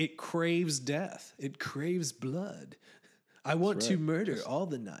 It craves death. It craves blood. I want to murder all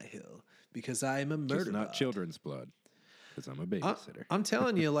the Nihil because I am a murderer. Just not children's blood, because I'm a babysitter. I'm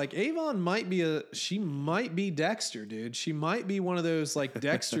telling you, like, Avon might be Dexter, dude. She might be one of those like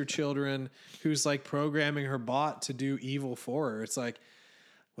Dexter children who's like programming her bot to do evil for her. It's like,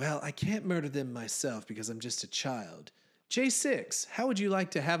 well, I can't murder them myself because I'm just a child. J6, how would you like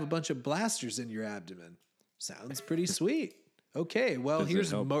to have a bunch of blasters in your abdomen? Sounds pretty sweet. Okay, well,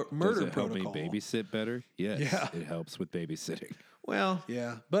 here's murder does it protocol. help me babysit better? Yes, Yeah. It helps with babysitting. Well,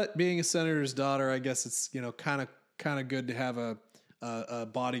 yeah, but being a senator's daughter, I guess it's, you know, kind of good to have a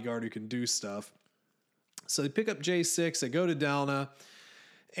bodyguard who can do stuff. So they pick up J6, they go to Dalna,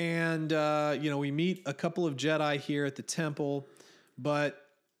 and you know, we meet a couple of Jedi here at the temple, but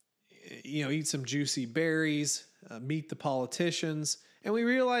you know, eat some juicy berries, meet the politicians, and we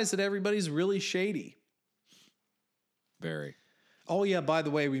realize that everybody's really shady. Very. Oh yeah, by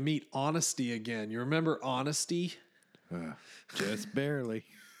the way, we meet Honesty again. You remember Honesty? Just barely.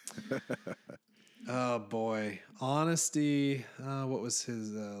 Oh boy, Honesty. What was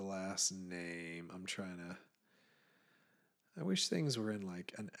his last name? I wish things were in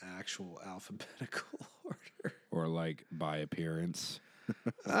like an actual alphabetical order. Or like by appearance.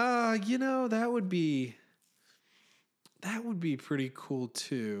 You know, that would be pretty cool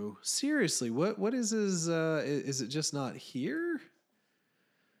too. Seriously, what is his? Is it just not here?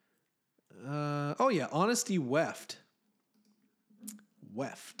 Oh yeah, Honesty Weft.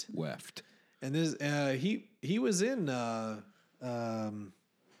 And this he was in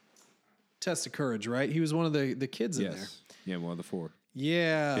Test of Courage, right? He was one of the kids in there. Yeah, one of the 4.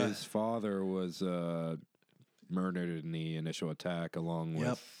 Yeah. His father was murdered in the initial attack along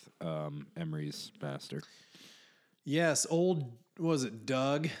with Emery's master. Yes, was it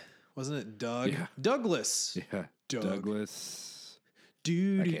Doug? Wasn't it Doug? Yeah. Douglas. Yeah. Douglas. I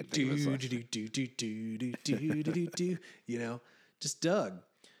can't think of his last name. You know, just Doug.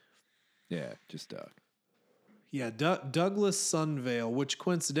 Yeah, just Doug. Yeah, Douglas Sunvale, which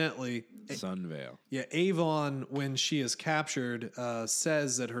coincidentally, Sunvale. yeah, Avon, when she is captured,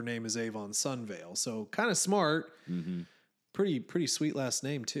 says that her name is Avon Sunvale. So kind of smart. Mm-hmm. Pretty sweet last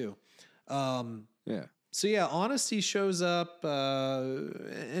name too. Yeah. So yeah, Honesty shows up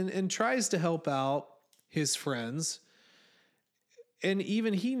and tries to help out his friends. And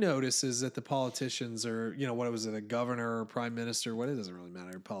even he notices that the politicians are, what was it, a governor or prime minister, what, it doesn't really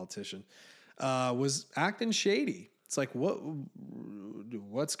matter, politician, was acting shady. It's like,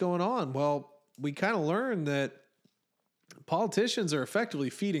 what's going on? Well, we kind of learned that politicians are effectively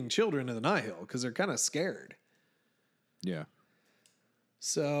feeding children in the Nihil because they're kind of scared. Yeah.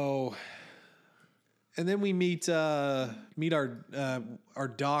 So, and then we meet our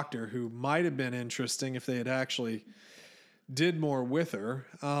doctor, who might have been interesting if they had actually did more with her.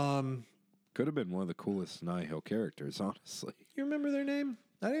 Could have been one of the coolest Nihil characters, honestly. You remember their name?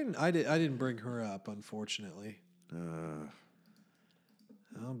 I didn't bring her up, unfortunately. Oh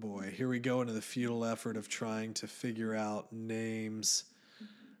boy, here we go into the futile effort of trying to figure out names.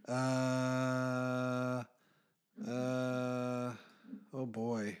 Oh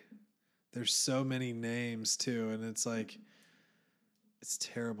boy, there's so many names too, and it's like, it's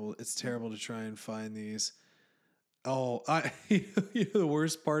terrible. It's terrible to try and find these. Oh, the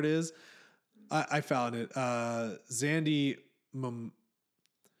worst part is, I found it. Zandy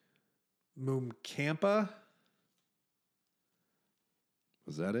Mumkampa.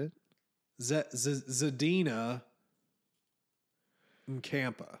 Was that it? Zadina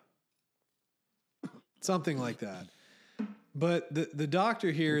Mkampa. Something like that. But the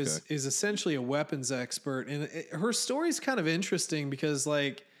doctor here is essentially a weapons expert, and her story's kind of interesting because,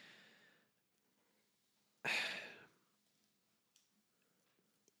 like,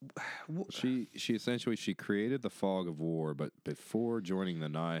 she essentially created the fog of war, but before joining the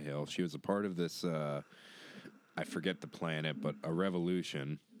Nihil, she was a part of this. I forget the planet, but a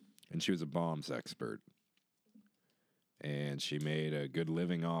revolution, and she was a bombs expert. And she made a good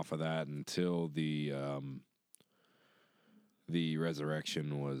living off of that until the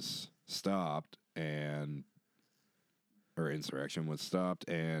resurrection was stopped, or insurrection was stopped,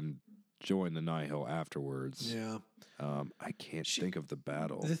 and joined the Nihil afterwards. Yeah. I can't think of the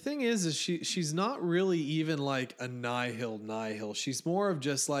battle. The thing is she's not really even like a Nihil. She's more of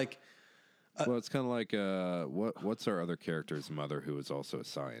just like, well, it's kind of like what's our other character's mother, who is also a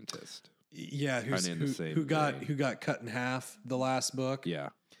scientist? Yeah, who got cut in half the last book. Yeah.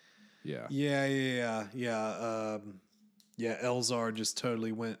 Elzar just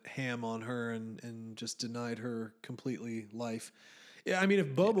totally went ham on her and just denied her completely life. Yeah, I mean, if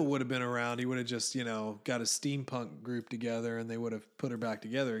Boba would have been around, he would have just, got a steampunk group together and they would have put her back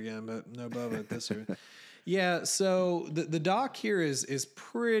together again, but no Boba at this rate. Yeah, so the doc here is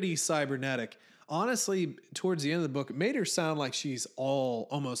pretty cybernetic. Honestly, towards the end of the book, it made her sound like she's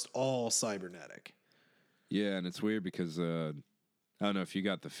almost all cybernetic. Yeah, and it's weird because I don't know if you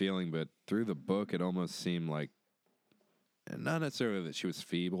got the feeling, but through the book, it almost seemed like, and not necessarily that she was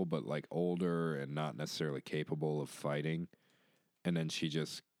feeble, but like older and not necessarily capable of fighting. And then she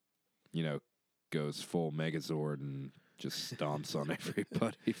just, goes full Megazord and just stomps on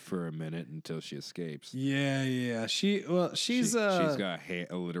everybody for a minute until she escapes. Yeah. She's got a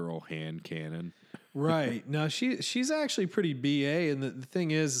literal hand cannon. Right. No, she's actually pretty BA. And the thing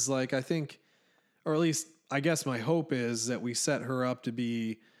is like, I think, or at least I guess my hope is that we set her up to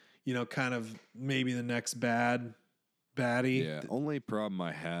be, kind of maybe the next baddie. Yeah. Only problem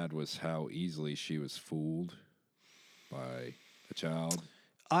I had was how easily she was fooled by a child.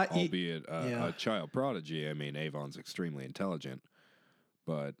 Albeit a child prodigy. I mean, Avon's extremely intelligent,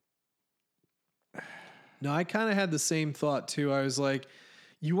 but no, I kind of had the same thought too. I was like,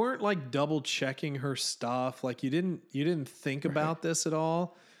 you weren't like double checking her stuff. Like you didn't think about this at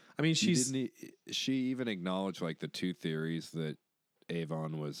all. I mean, she even acknowledged like the two theories that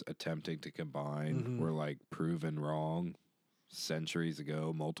Avon was attempting to combine were like proven wrong centuries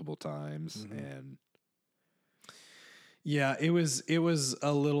ago, multiple times, and. Yeah, it was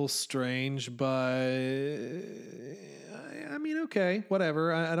a little strange, but I mean, okay,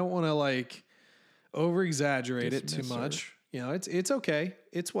 whatever. I don't want to like over exaggerate it too much. It's okay.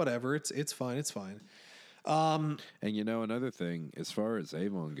 It's whatever. It's fine. It's fine. And another thing, as far as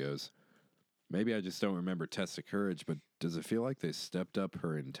Avon goes, maybe I just don't remember Test of Courage, but does it feel like they stepped up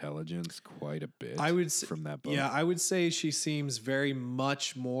her intelligence quite a bit? From that book. Yeah, I would say she seems very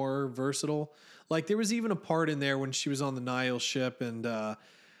much more versatile. Like there was even a part in there when she was on the Nihil ship and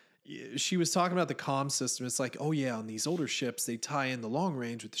she was talking about the comm system. It's like, oh yeah, on these older ships, they tie in the long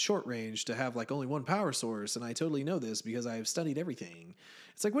range with the short range to have like only one power source. And I totally know this because I have studied everything.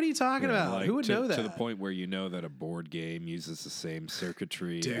 It's like, what are you talking about? Like, who would know that? To the point where you know that a board game uses the same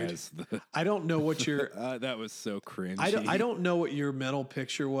circuitry as the... I don't know what your... that was so cringy. I don't know what your mental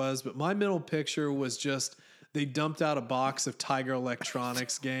picture was, but my mental picture was just... They dumped out a box of Tiger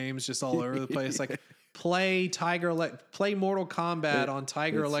Electronics games just all over the place. Like, play Mortal Kombat on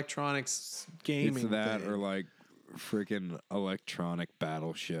Tiger Electronics gaming. It's that, thing. or like freaking electronic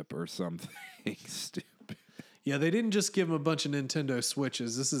battleship or something stupid. Yeah, they didn't just give him a bunch of Nintendo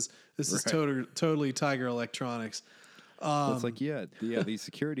Switches. This is Right. totally Tiger Electronics. Well, it's like, yeah, these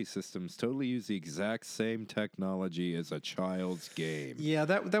security systems totally use the exact same technology as a child's game. Yeah,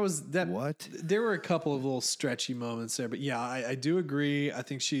 that was that. What? There were a couple of little stretchy moments there, but yeah, I do agree. I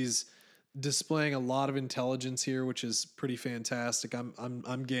think she's displaying a lot of intelligence here, which is pretty fantastic.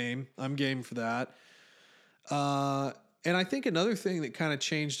 I'm game. I'm game for that. And I think another thing that kind of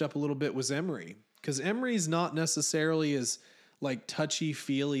changed up a little bit was Emery, because Emery's not necessarily as like touchy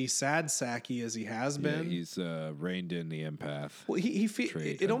feely, sad sacky as he has Yeah, been. he's reined in the empath. Well,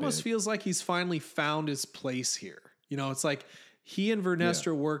 trait it a almost bit. feels like he's finally found his place here. You know, it's like he and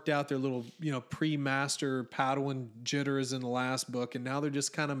Vernestra worked out their little, pre-master Padawan jitters in the last book, and now they're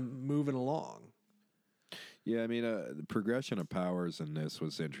just kind of moving along. Yeah, I mean, the progression of powers in this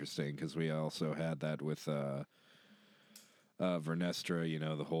was interesting because we also had that with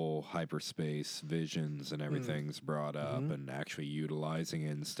Vernestra, the whole hyperspace visions and everything's brought up and actually utilizing it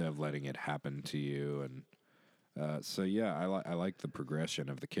instead of letting it happen to you. And so, yeah, I like the progression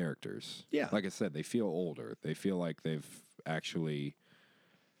of the characters. Yeah. Like I said, they feel older. They feel like they've actually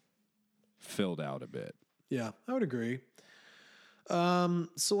filled out a bit. Yeah, I would agree. So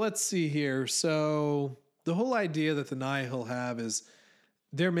let's see here. So the whole idea that the Nihil have is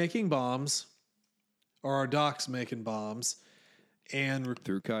they're making bombs, or our doc's making bombs, and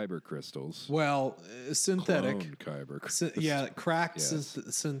Through kyber crystals. synthetic. Clone kyber crystals. Cracked Yes.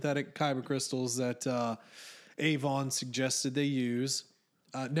 synthetic kyber crystals that Avon suggested they use.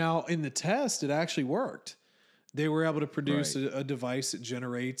 Now, in the test, it actually worked. They were able to produce Right. a device that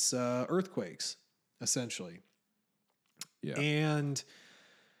generates earthquakes, essentially. Yeah. And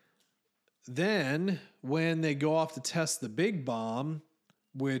then when they go off to test the big bomb,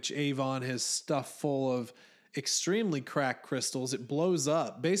 which Avon has stuffed full of extremely cracked crystals, it blows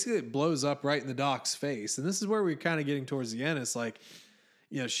up. Basically, it blows up right in the doc's face. And this is where we're kind of getting towards the end. It's like,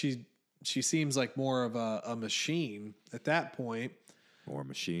 she seems like more of a machine at that point. More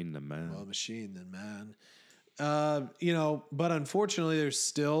machine than man. Well, machine than man. But unfortunately, there's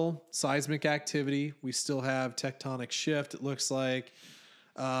still seismic activity. We still have tectonic shift, it looks like,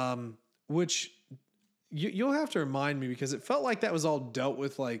 which you'll have to remind me because it felt like that was all dealt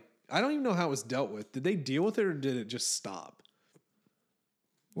with. Like, I don't even know how it was dealt with. Did they deal with it or did it just stop?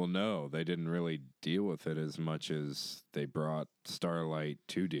 Well, no, they didn't really deal with it as much as they brought Starlight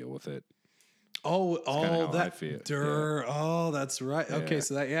to deal with it. Oh, how I that feel. dur. Oh, that's right. Okay,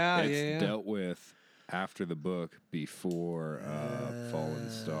 so that It's dealt with after the book, before Fallen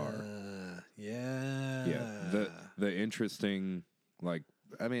Star. Yeah. Yeah. The interesting, like,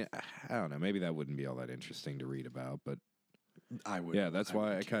 I mean, I don't know. Maybe that wouldn't be all that interesting to read about, but I would. yeah, that's why I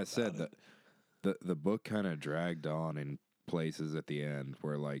wouldn't care kind of said about that the book kind of dragged on in places at the end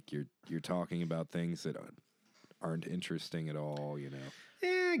where like you're talking about things that aren't interesting at all.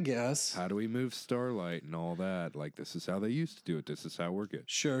 Yeah, I guess. How do we move Starlight and all that? Like, this is how they used to do it. This is how we're good.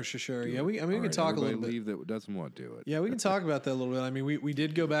 Sure. Yeah, Do we it. can All right, talk a little everybody bit. leave that doesn't want to do it. Yeah, we can talk about that a little bit. I mean, we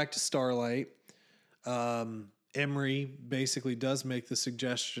did go back to Starlight. Emery basically does make the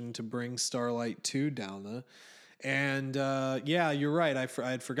suggestion to bring Starlight to Downna. And yeah, you're right. I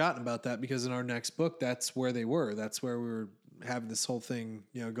had forgotten about that because in our next book, that's where they were. That's where we were having this whole thing,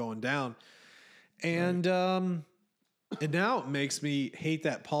 going down. And and now it makes me hate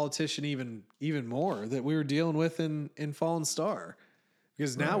that politician even more that we were dealing with in Fallen Star,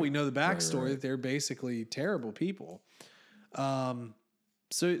 because now we know the backstory that they're basically terrible people.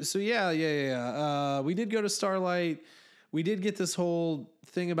 So yeah. We did go to Starlight. We did get this whole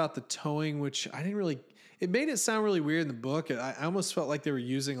thing about the towing, which I didn't really. It made it sound really weird in the book. I almost felt like they were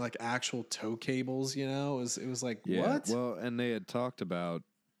using like actual tow cables. It was like, Yeah, what? well, and they had talked about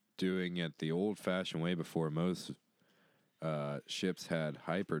doing it the old-fashioned way before. Most ships had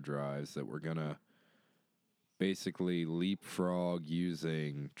hyperdrives that were gonna basically leapfrog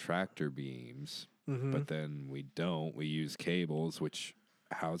using tractor beams, but then we don't. We use cables, which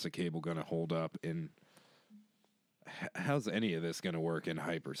how's a cable gonna hold up in? How's any of this gonna work in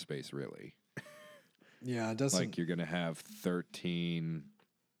hyperspace, really? Yeah, it doesn't. Like, you're gonna have 13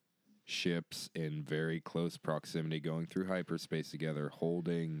 ships in very close proximity going through hyperspace together,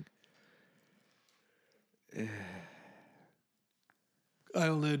 holding. I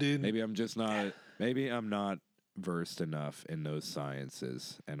don't know, dude. Maybe I'm not versed enough in those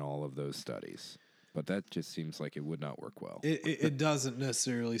sciences and all of those studies, but that just seems like it would not work well. It doesn't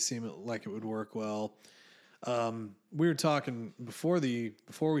necessarily seem like it would work well. We were talking before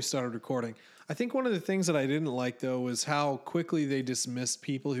we started recording. I think one of the things that I didn't like though was how quickly they dismissed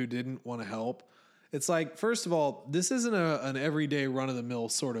people who didn't want to help. It's like, first of all, this isn't an everyday run of the mill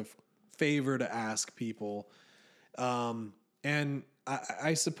sort of favor to ask people. And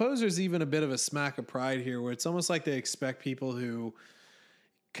I suppose there's even a bit of a smack of pride here where it's almost like they expect people who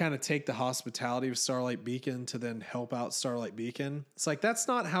kind of take the hospitality of Starlight Beacon to then help out Starlight Beacon. It's like, that's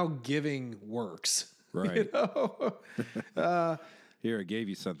not how giving works. Right. You know? Here, I gave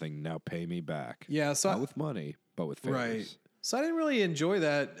you something. Now pay me back. Yeah. So Not with money, but with favors. right. So I didn't really enjoy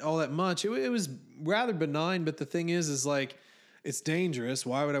that all that much. It was rather benign, but the thing is like, it's dangerous.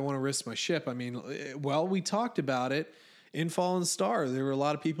 Why would I want to risk my ship? I mean, well, we talked about it in Fallen Star. There were a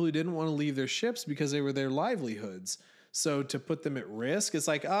lot of people who didn't want to leave their ships because they were their livelihoods. So to put them at risk, it's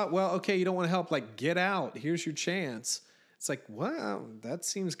like, well, okay, you don't want to help. Like, get out. Here's your chance. It's like, wow, that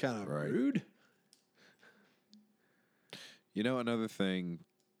seems kind of rude. You know, another thing,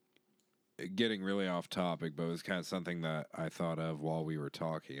 getting really off topic, but it was kind of something that I thought of while we were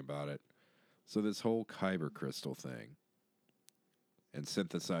talking about it. So this whole kyber crystal thing and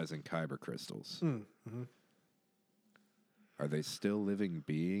synthesizing kyber crystals. Mm-hmm. Are they still living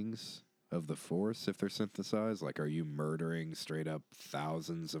beings of the Force if they're synthesized? Like, are you murdering straight up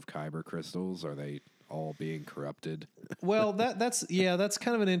thousands of kyber crystals? Are they all being corrupted? Well, that's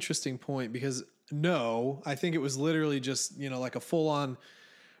kind of an interesting point because no, I think it was literally just, like a full on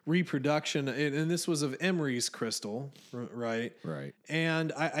reproduction. And this was of Emery's crystal, right? Right.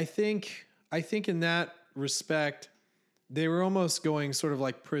 And I think in that respect, they were almost going sort of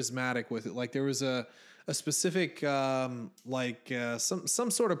like prismatic with it. Like there was a specific, some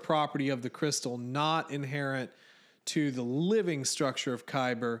sort of property of the crystal, not inherent to the living structure of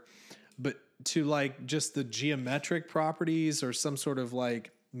kyber, but to like just the geometric properties or some sort of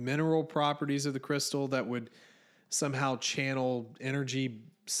like mineral properties of the crystal that would somehow channel energy,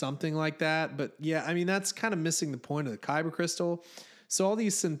 something like that. But yeah, I mean, that's kind of missing the point of the kyber crystal. So all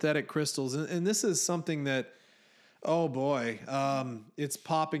these synthetic crystals, and this is something that, oh boy, it's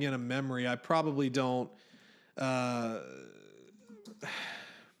popping in a memory. I probably don't, have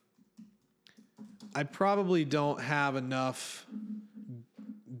enough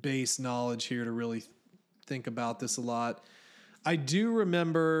base knowledge here to really think about this a lot. I do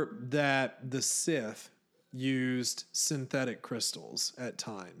remember that the Sith used synthetic crystals at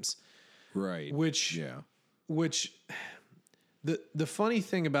times. Right. Which the funny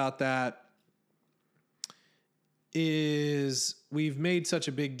thing about that is we've made such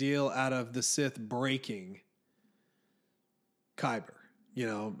a big deal out of the Sith breaking kyber,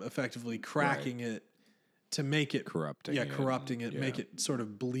 effectively cracking it to make it corrupting it, make it sort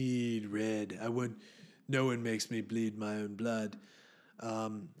of bleed red. No one makes me bleed my own blood.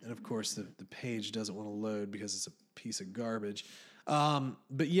 And of course the page doesn't want to load because it's a piece of garbage.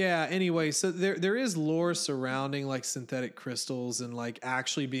 But yeah, anyway, so there is lore surrounding like synthetic crystals and like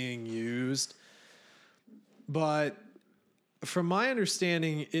actually being used. But from my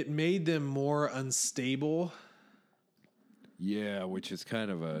understanding, it made them more unstable. Yeah, which is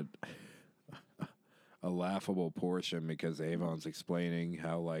kind of a laughable portion because Avon's explaining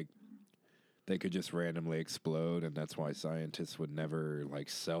how like they could just randomly explode, and that's why scientists would never like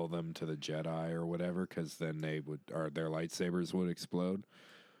sell them to the Jedi or whatever, because then their lightsabers would explode.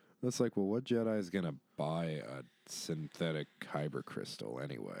 That's like, well, what Jedi is gonna buy a synthetic kyber crystal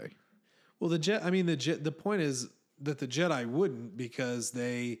anyway? Well, the point is that the Jedi wouldn't, because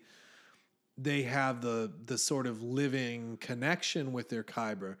they have the sort of living connection with their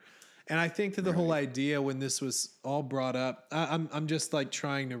kyber. And I think that the whole idea when this was all brought up, I'm just like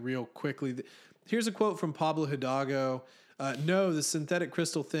trying to real quickly. Here's a quote from Pablo Hidalgo. No, the synthetic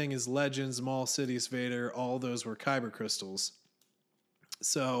crystal thing is Legends, Maul, Sidious, Vader. All those were kyber crystals.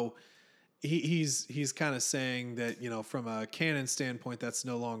 So he's kind of saying that, from a canon standpoint, that's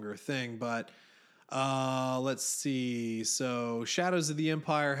no longer a thing. But let's see. So Shadows of the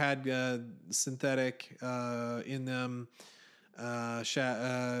Empire had synthetic in them. Let's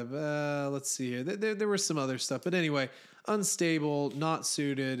see here. There was some other stuff, but anyway, unstable, not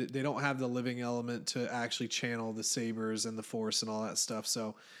suited. They don't have the living element to actually channel the sabers and the Force and all that stuff.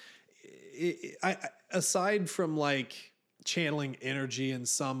 So, aside from like channeling energy in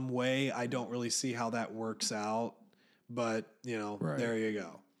some way, I don't really see how that works out. But there you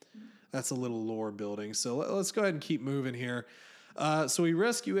go. That's a little lore building. So let's go ahead and keep moving here. So we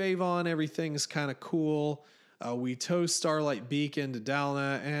rescue Avon. Everything's kind of cool. We tow Starlight Beacon to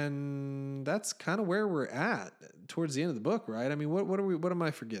Dalna, and that's kind of where we're at towards the end of the book, right? I mean, what am I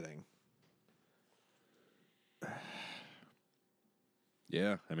forgetting?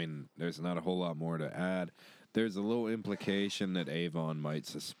 Yeah, I mean, there's not a whole lot more to add. There's a little implication that Avon might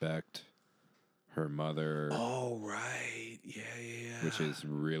suspect her mother. Oh, right. Yeah. Which is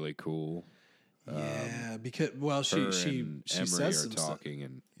really cool. Yeah, because well, Her she and she Emery says are some stuff. talking,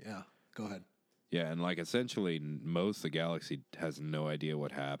 and Yeah, go ahead. yeah, and like essentially most of the galaxy has no idea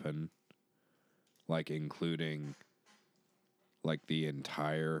what happened, like including like the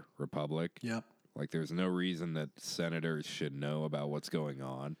entire Republic. Yep. Like there's no reason that senators should know about what's going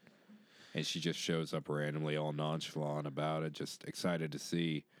on. And she just shows up randomly all nonchalant about it, just excited to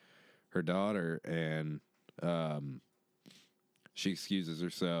see her daughter, and she excuses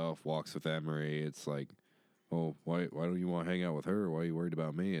herself, walks with Emery. It's like, well, why don't you want to hang out with her? Why are you worried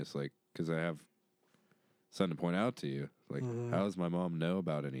about me? It's like, because I have something to point out to you. Like, how does my mom know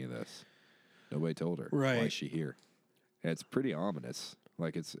about any of this? Nobody told her. Why Right. is she here? And it's pretty ominous.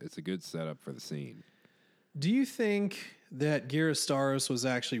 Like, it's a good setup for the scene. Do you think that Gira Staros was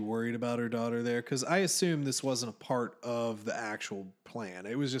actually worried about her daughter there? Because I assume this wasn't a part of the actual plan.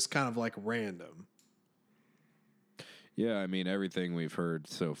 It was just kind of like random. Yeah, I mean, everything we've heard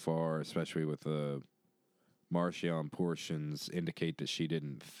so far, especially with the Marchion portions, indicate that she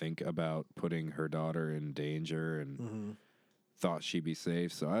didn't think about putting her daughter in danger and thought she'd be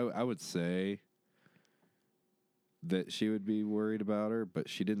safe. So I would say that she would be worried about her, but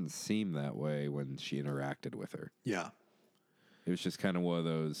she didn't seem that way when she interacted with her. Yeah. It was just kind of one of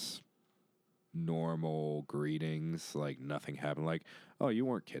those normal greetings, like nothing happened. Like, oh, you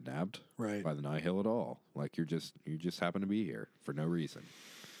weren't kidnapped Right. by the Nihil at all. Like you just happen to be here for no reason.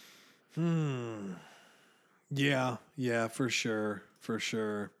 Yeah, for sure. For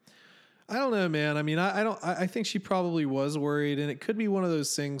sure. I don't know, man. I mean, I think she probably was worried, and it could be one of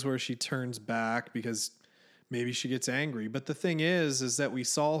those things where she turns back because maybe she gets angry. But the thing is that we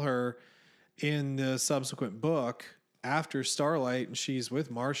saw her in the subsequent book after Starlight, and she's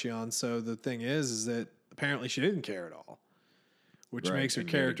with Marchion. So the thing is that apparently she didn't care at all, which Right, makes her and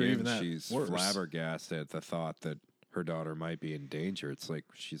yet character again, even that she's worse. flabbergasted at the thought that her daughter might be in danger. It's like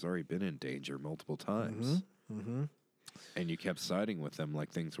she's already been in danger multiple times. And you kept siding with them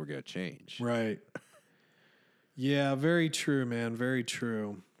like things were going to change. Right. Yeah, very true, man. Very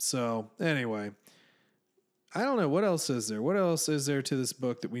true. So anyway, I don't know what else is there. What else is there to this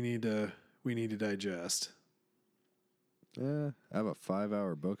book that we need to digest? Yeah, I have a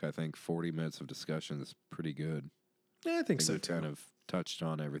 5-hour book. I think 40 minutes of discussion is pretty good. Yeah, I think so we've too. kind of touched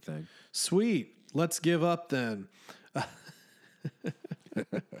on everything. Sweet. Let's give up then.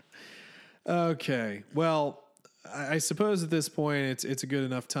 Okay. Well, I suppose at this point it's a good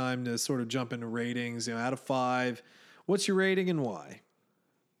enough time to sort of jump into ratings. You know, out of 5, what's your rating and why?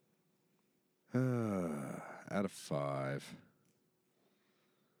 Out of 5,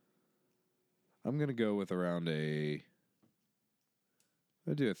 I'm going to go with around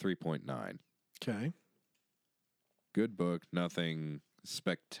I'll do a 3.9. Okay. Good book, nothing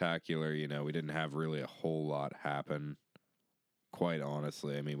spectacular. You know, we didn't have really a whole lot happen, quite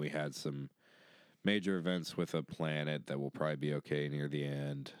honestly. I mean, we had some major events with a planet that will probably be okay near the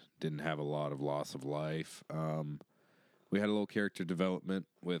end. Didn't have a lot of loss of life. We had a little character development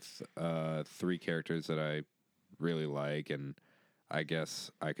with 3 characters that I really like, and I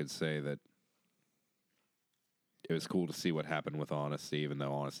guess I could say that it was cool to see what happened with Honesty, even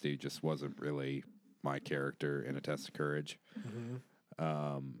though Honesty just wasn't really my character in A Test of Courage.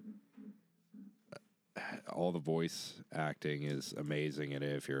 All the voice acting is amazing, and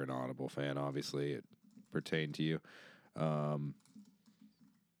if you're an Audible fan, obviously it pertained to you.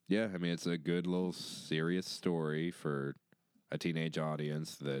 Yeah, I mean, it's a good little serious story for a teenage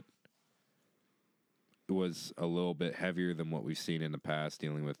audience that was a little bit heavier than what we've seen in the past,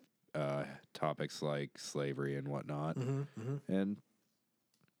 dealing with topics like slavery and whatnot. And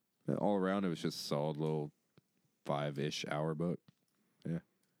all around, it was just a solid little 5-ish hour book. Yeah.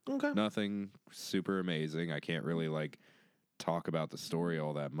 Okay. Nothing super amazing. I can't really like talk about the story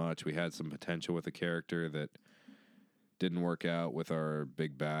all that much. We had some potential with a character that didn't work out with our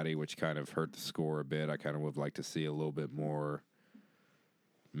big baddie, which kind of hurt the score a bit. I kind of would like to see a little bit more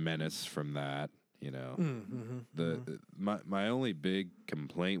menace from that, you know. My only big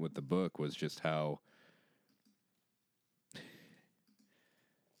complaint with the book was just how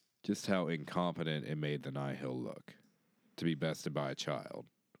incompetent it made the Nihil look to be bested by a child.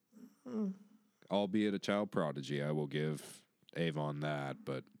 Albeit a child prodigy, I will give Avon that,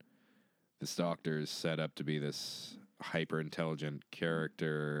 but this doctor is set up to be this hyper intelligent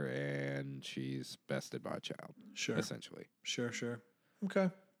character, and she's bested by a child. Sure. Essentially. Sure.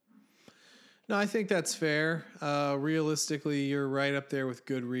 Okay. No, I think that's fair. Realistically, you're right up there with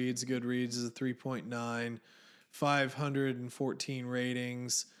Goodreads. Goodreads is a 3.9, 514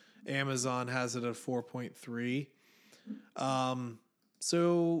 ratings. Amazon has it at 4.3.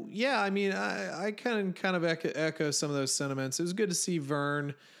 So yeah, I mean, I kind of echo some of those sentiments. It was good to see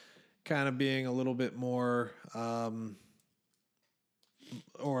Vern kind of being a little bit more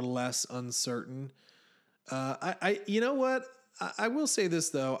or less uncertain. You know what? I will say this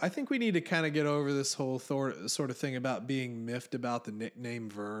though. I think we need to kind of get over this whole sort of thing about being miffed about the nickname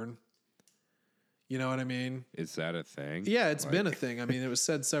Vern. You know what I mean? Is that a thing? Yeah, it's been a thing. I mean, it was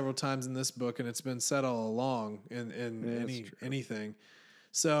said several times in this book, and it's been said all along in anything.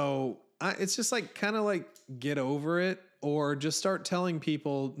 So it's just like kind of like get over it, or just start telling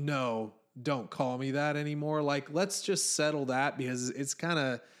people, no, don't call me that anymore. Like, let's just settle that, because it's kind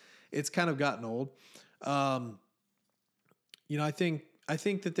of gotten old. You know, I think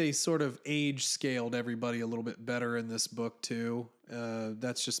that they sort of age scaled everybody a little bit better in this book too.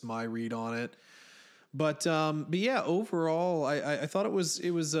 That's just my read on it. But yeah, overall, I thought it was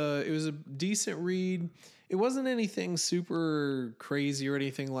a decent read. It wasn't anything super crazy or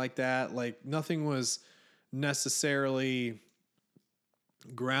anything like that. Like, nothing was necessarily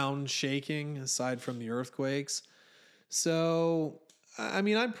ground shaking aside from the earthquakes. So, I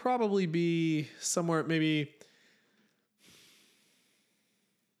mean, I'd probably be somewhere maybe.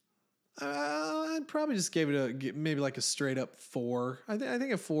 I'd probably just give it maybe like a straight up 4. I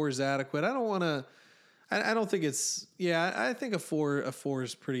think a 4 is adequate. I don't want to. I don't think it's. Yeah, I think a 4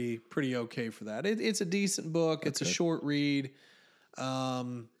 is pretty okay for that. It's a decent book. It's a short read.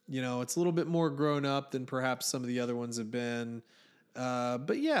 You know, it's a little bit more grown up than perhaps some of the other ones have been.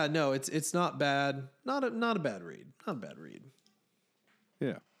 But yeah, no, it's not bad. Not a bad read. Not a bad read.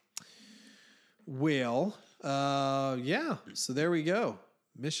 Yeah. Well, yeah. So there we go.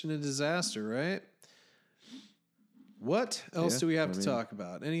 Mission to Disaster, right? What else do we have to talk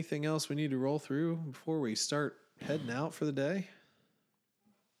about? Anything else we need to roll through before we start heading out for the day?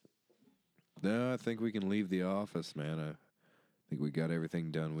 No, I think we can leave the office, man. I think we got everything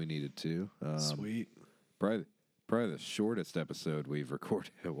done we needed to. Sweet. Probably the shortest episode we've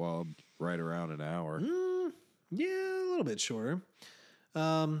recorded, right around an hour. Yeah, a little bit shorter.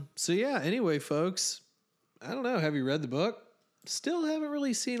 So yeah, anyway, folks, I don't know. Have you read the book? Still haven't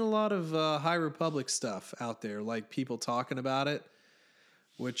really seen a lot of High Republic stuff out there, like people talking about it,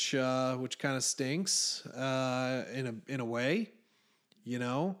 which kind of stinks in a way, you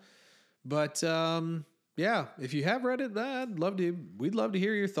know. But yeah, if you have read it, we'd love to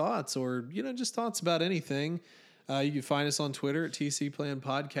hear your thoughts, or just thoughts about anything. You can find us on Twitter at TC Plan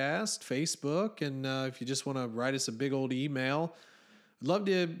Podcast, Facebook, and if you just want to write us a big old email. Love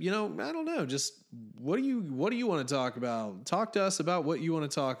to, I don't know, just what do you want to talk about? Talk to us about what you want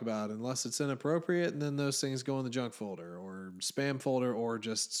to talk about, unless it's inappropriate, and then those things go in the junk folder or spam folder or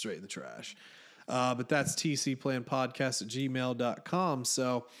just straight in the trash. But that's tcplanpodcast@gmail.com.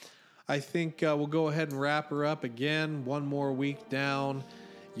 So I think we'll go ahead and wrap her up again. One more week down.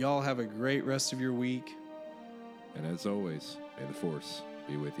 Y'all have a great rest of your week. And as always, may the Force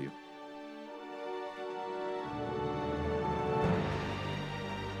be with you.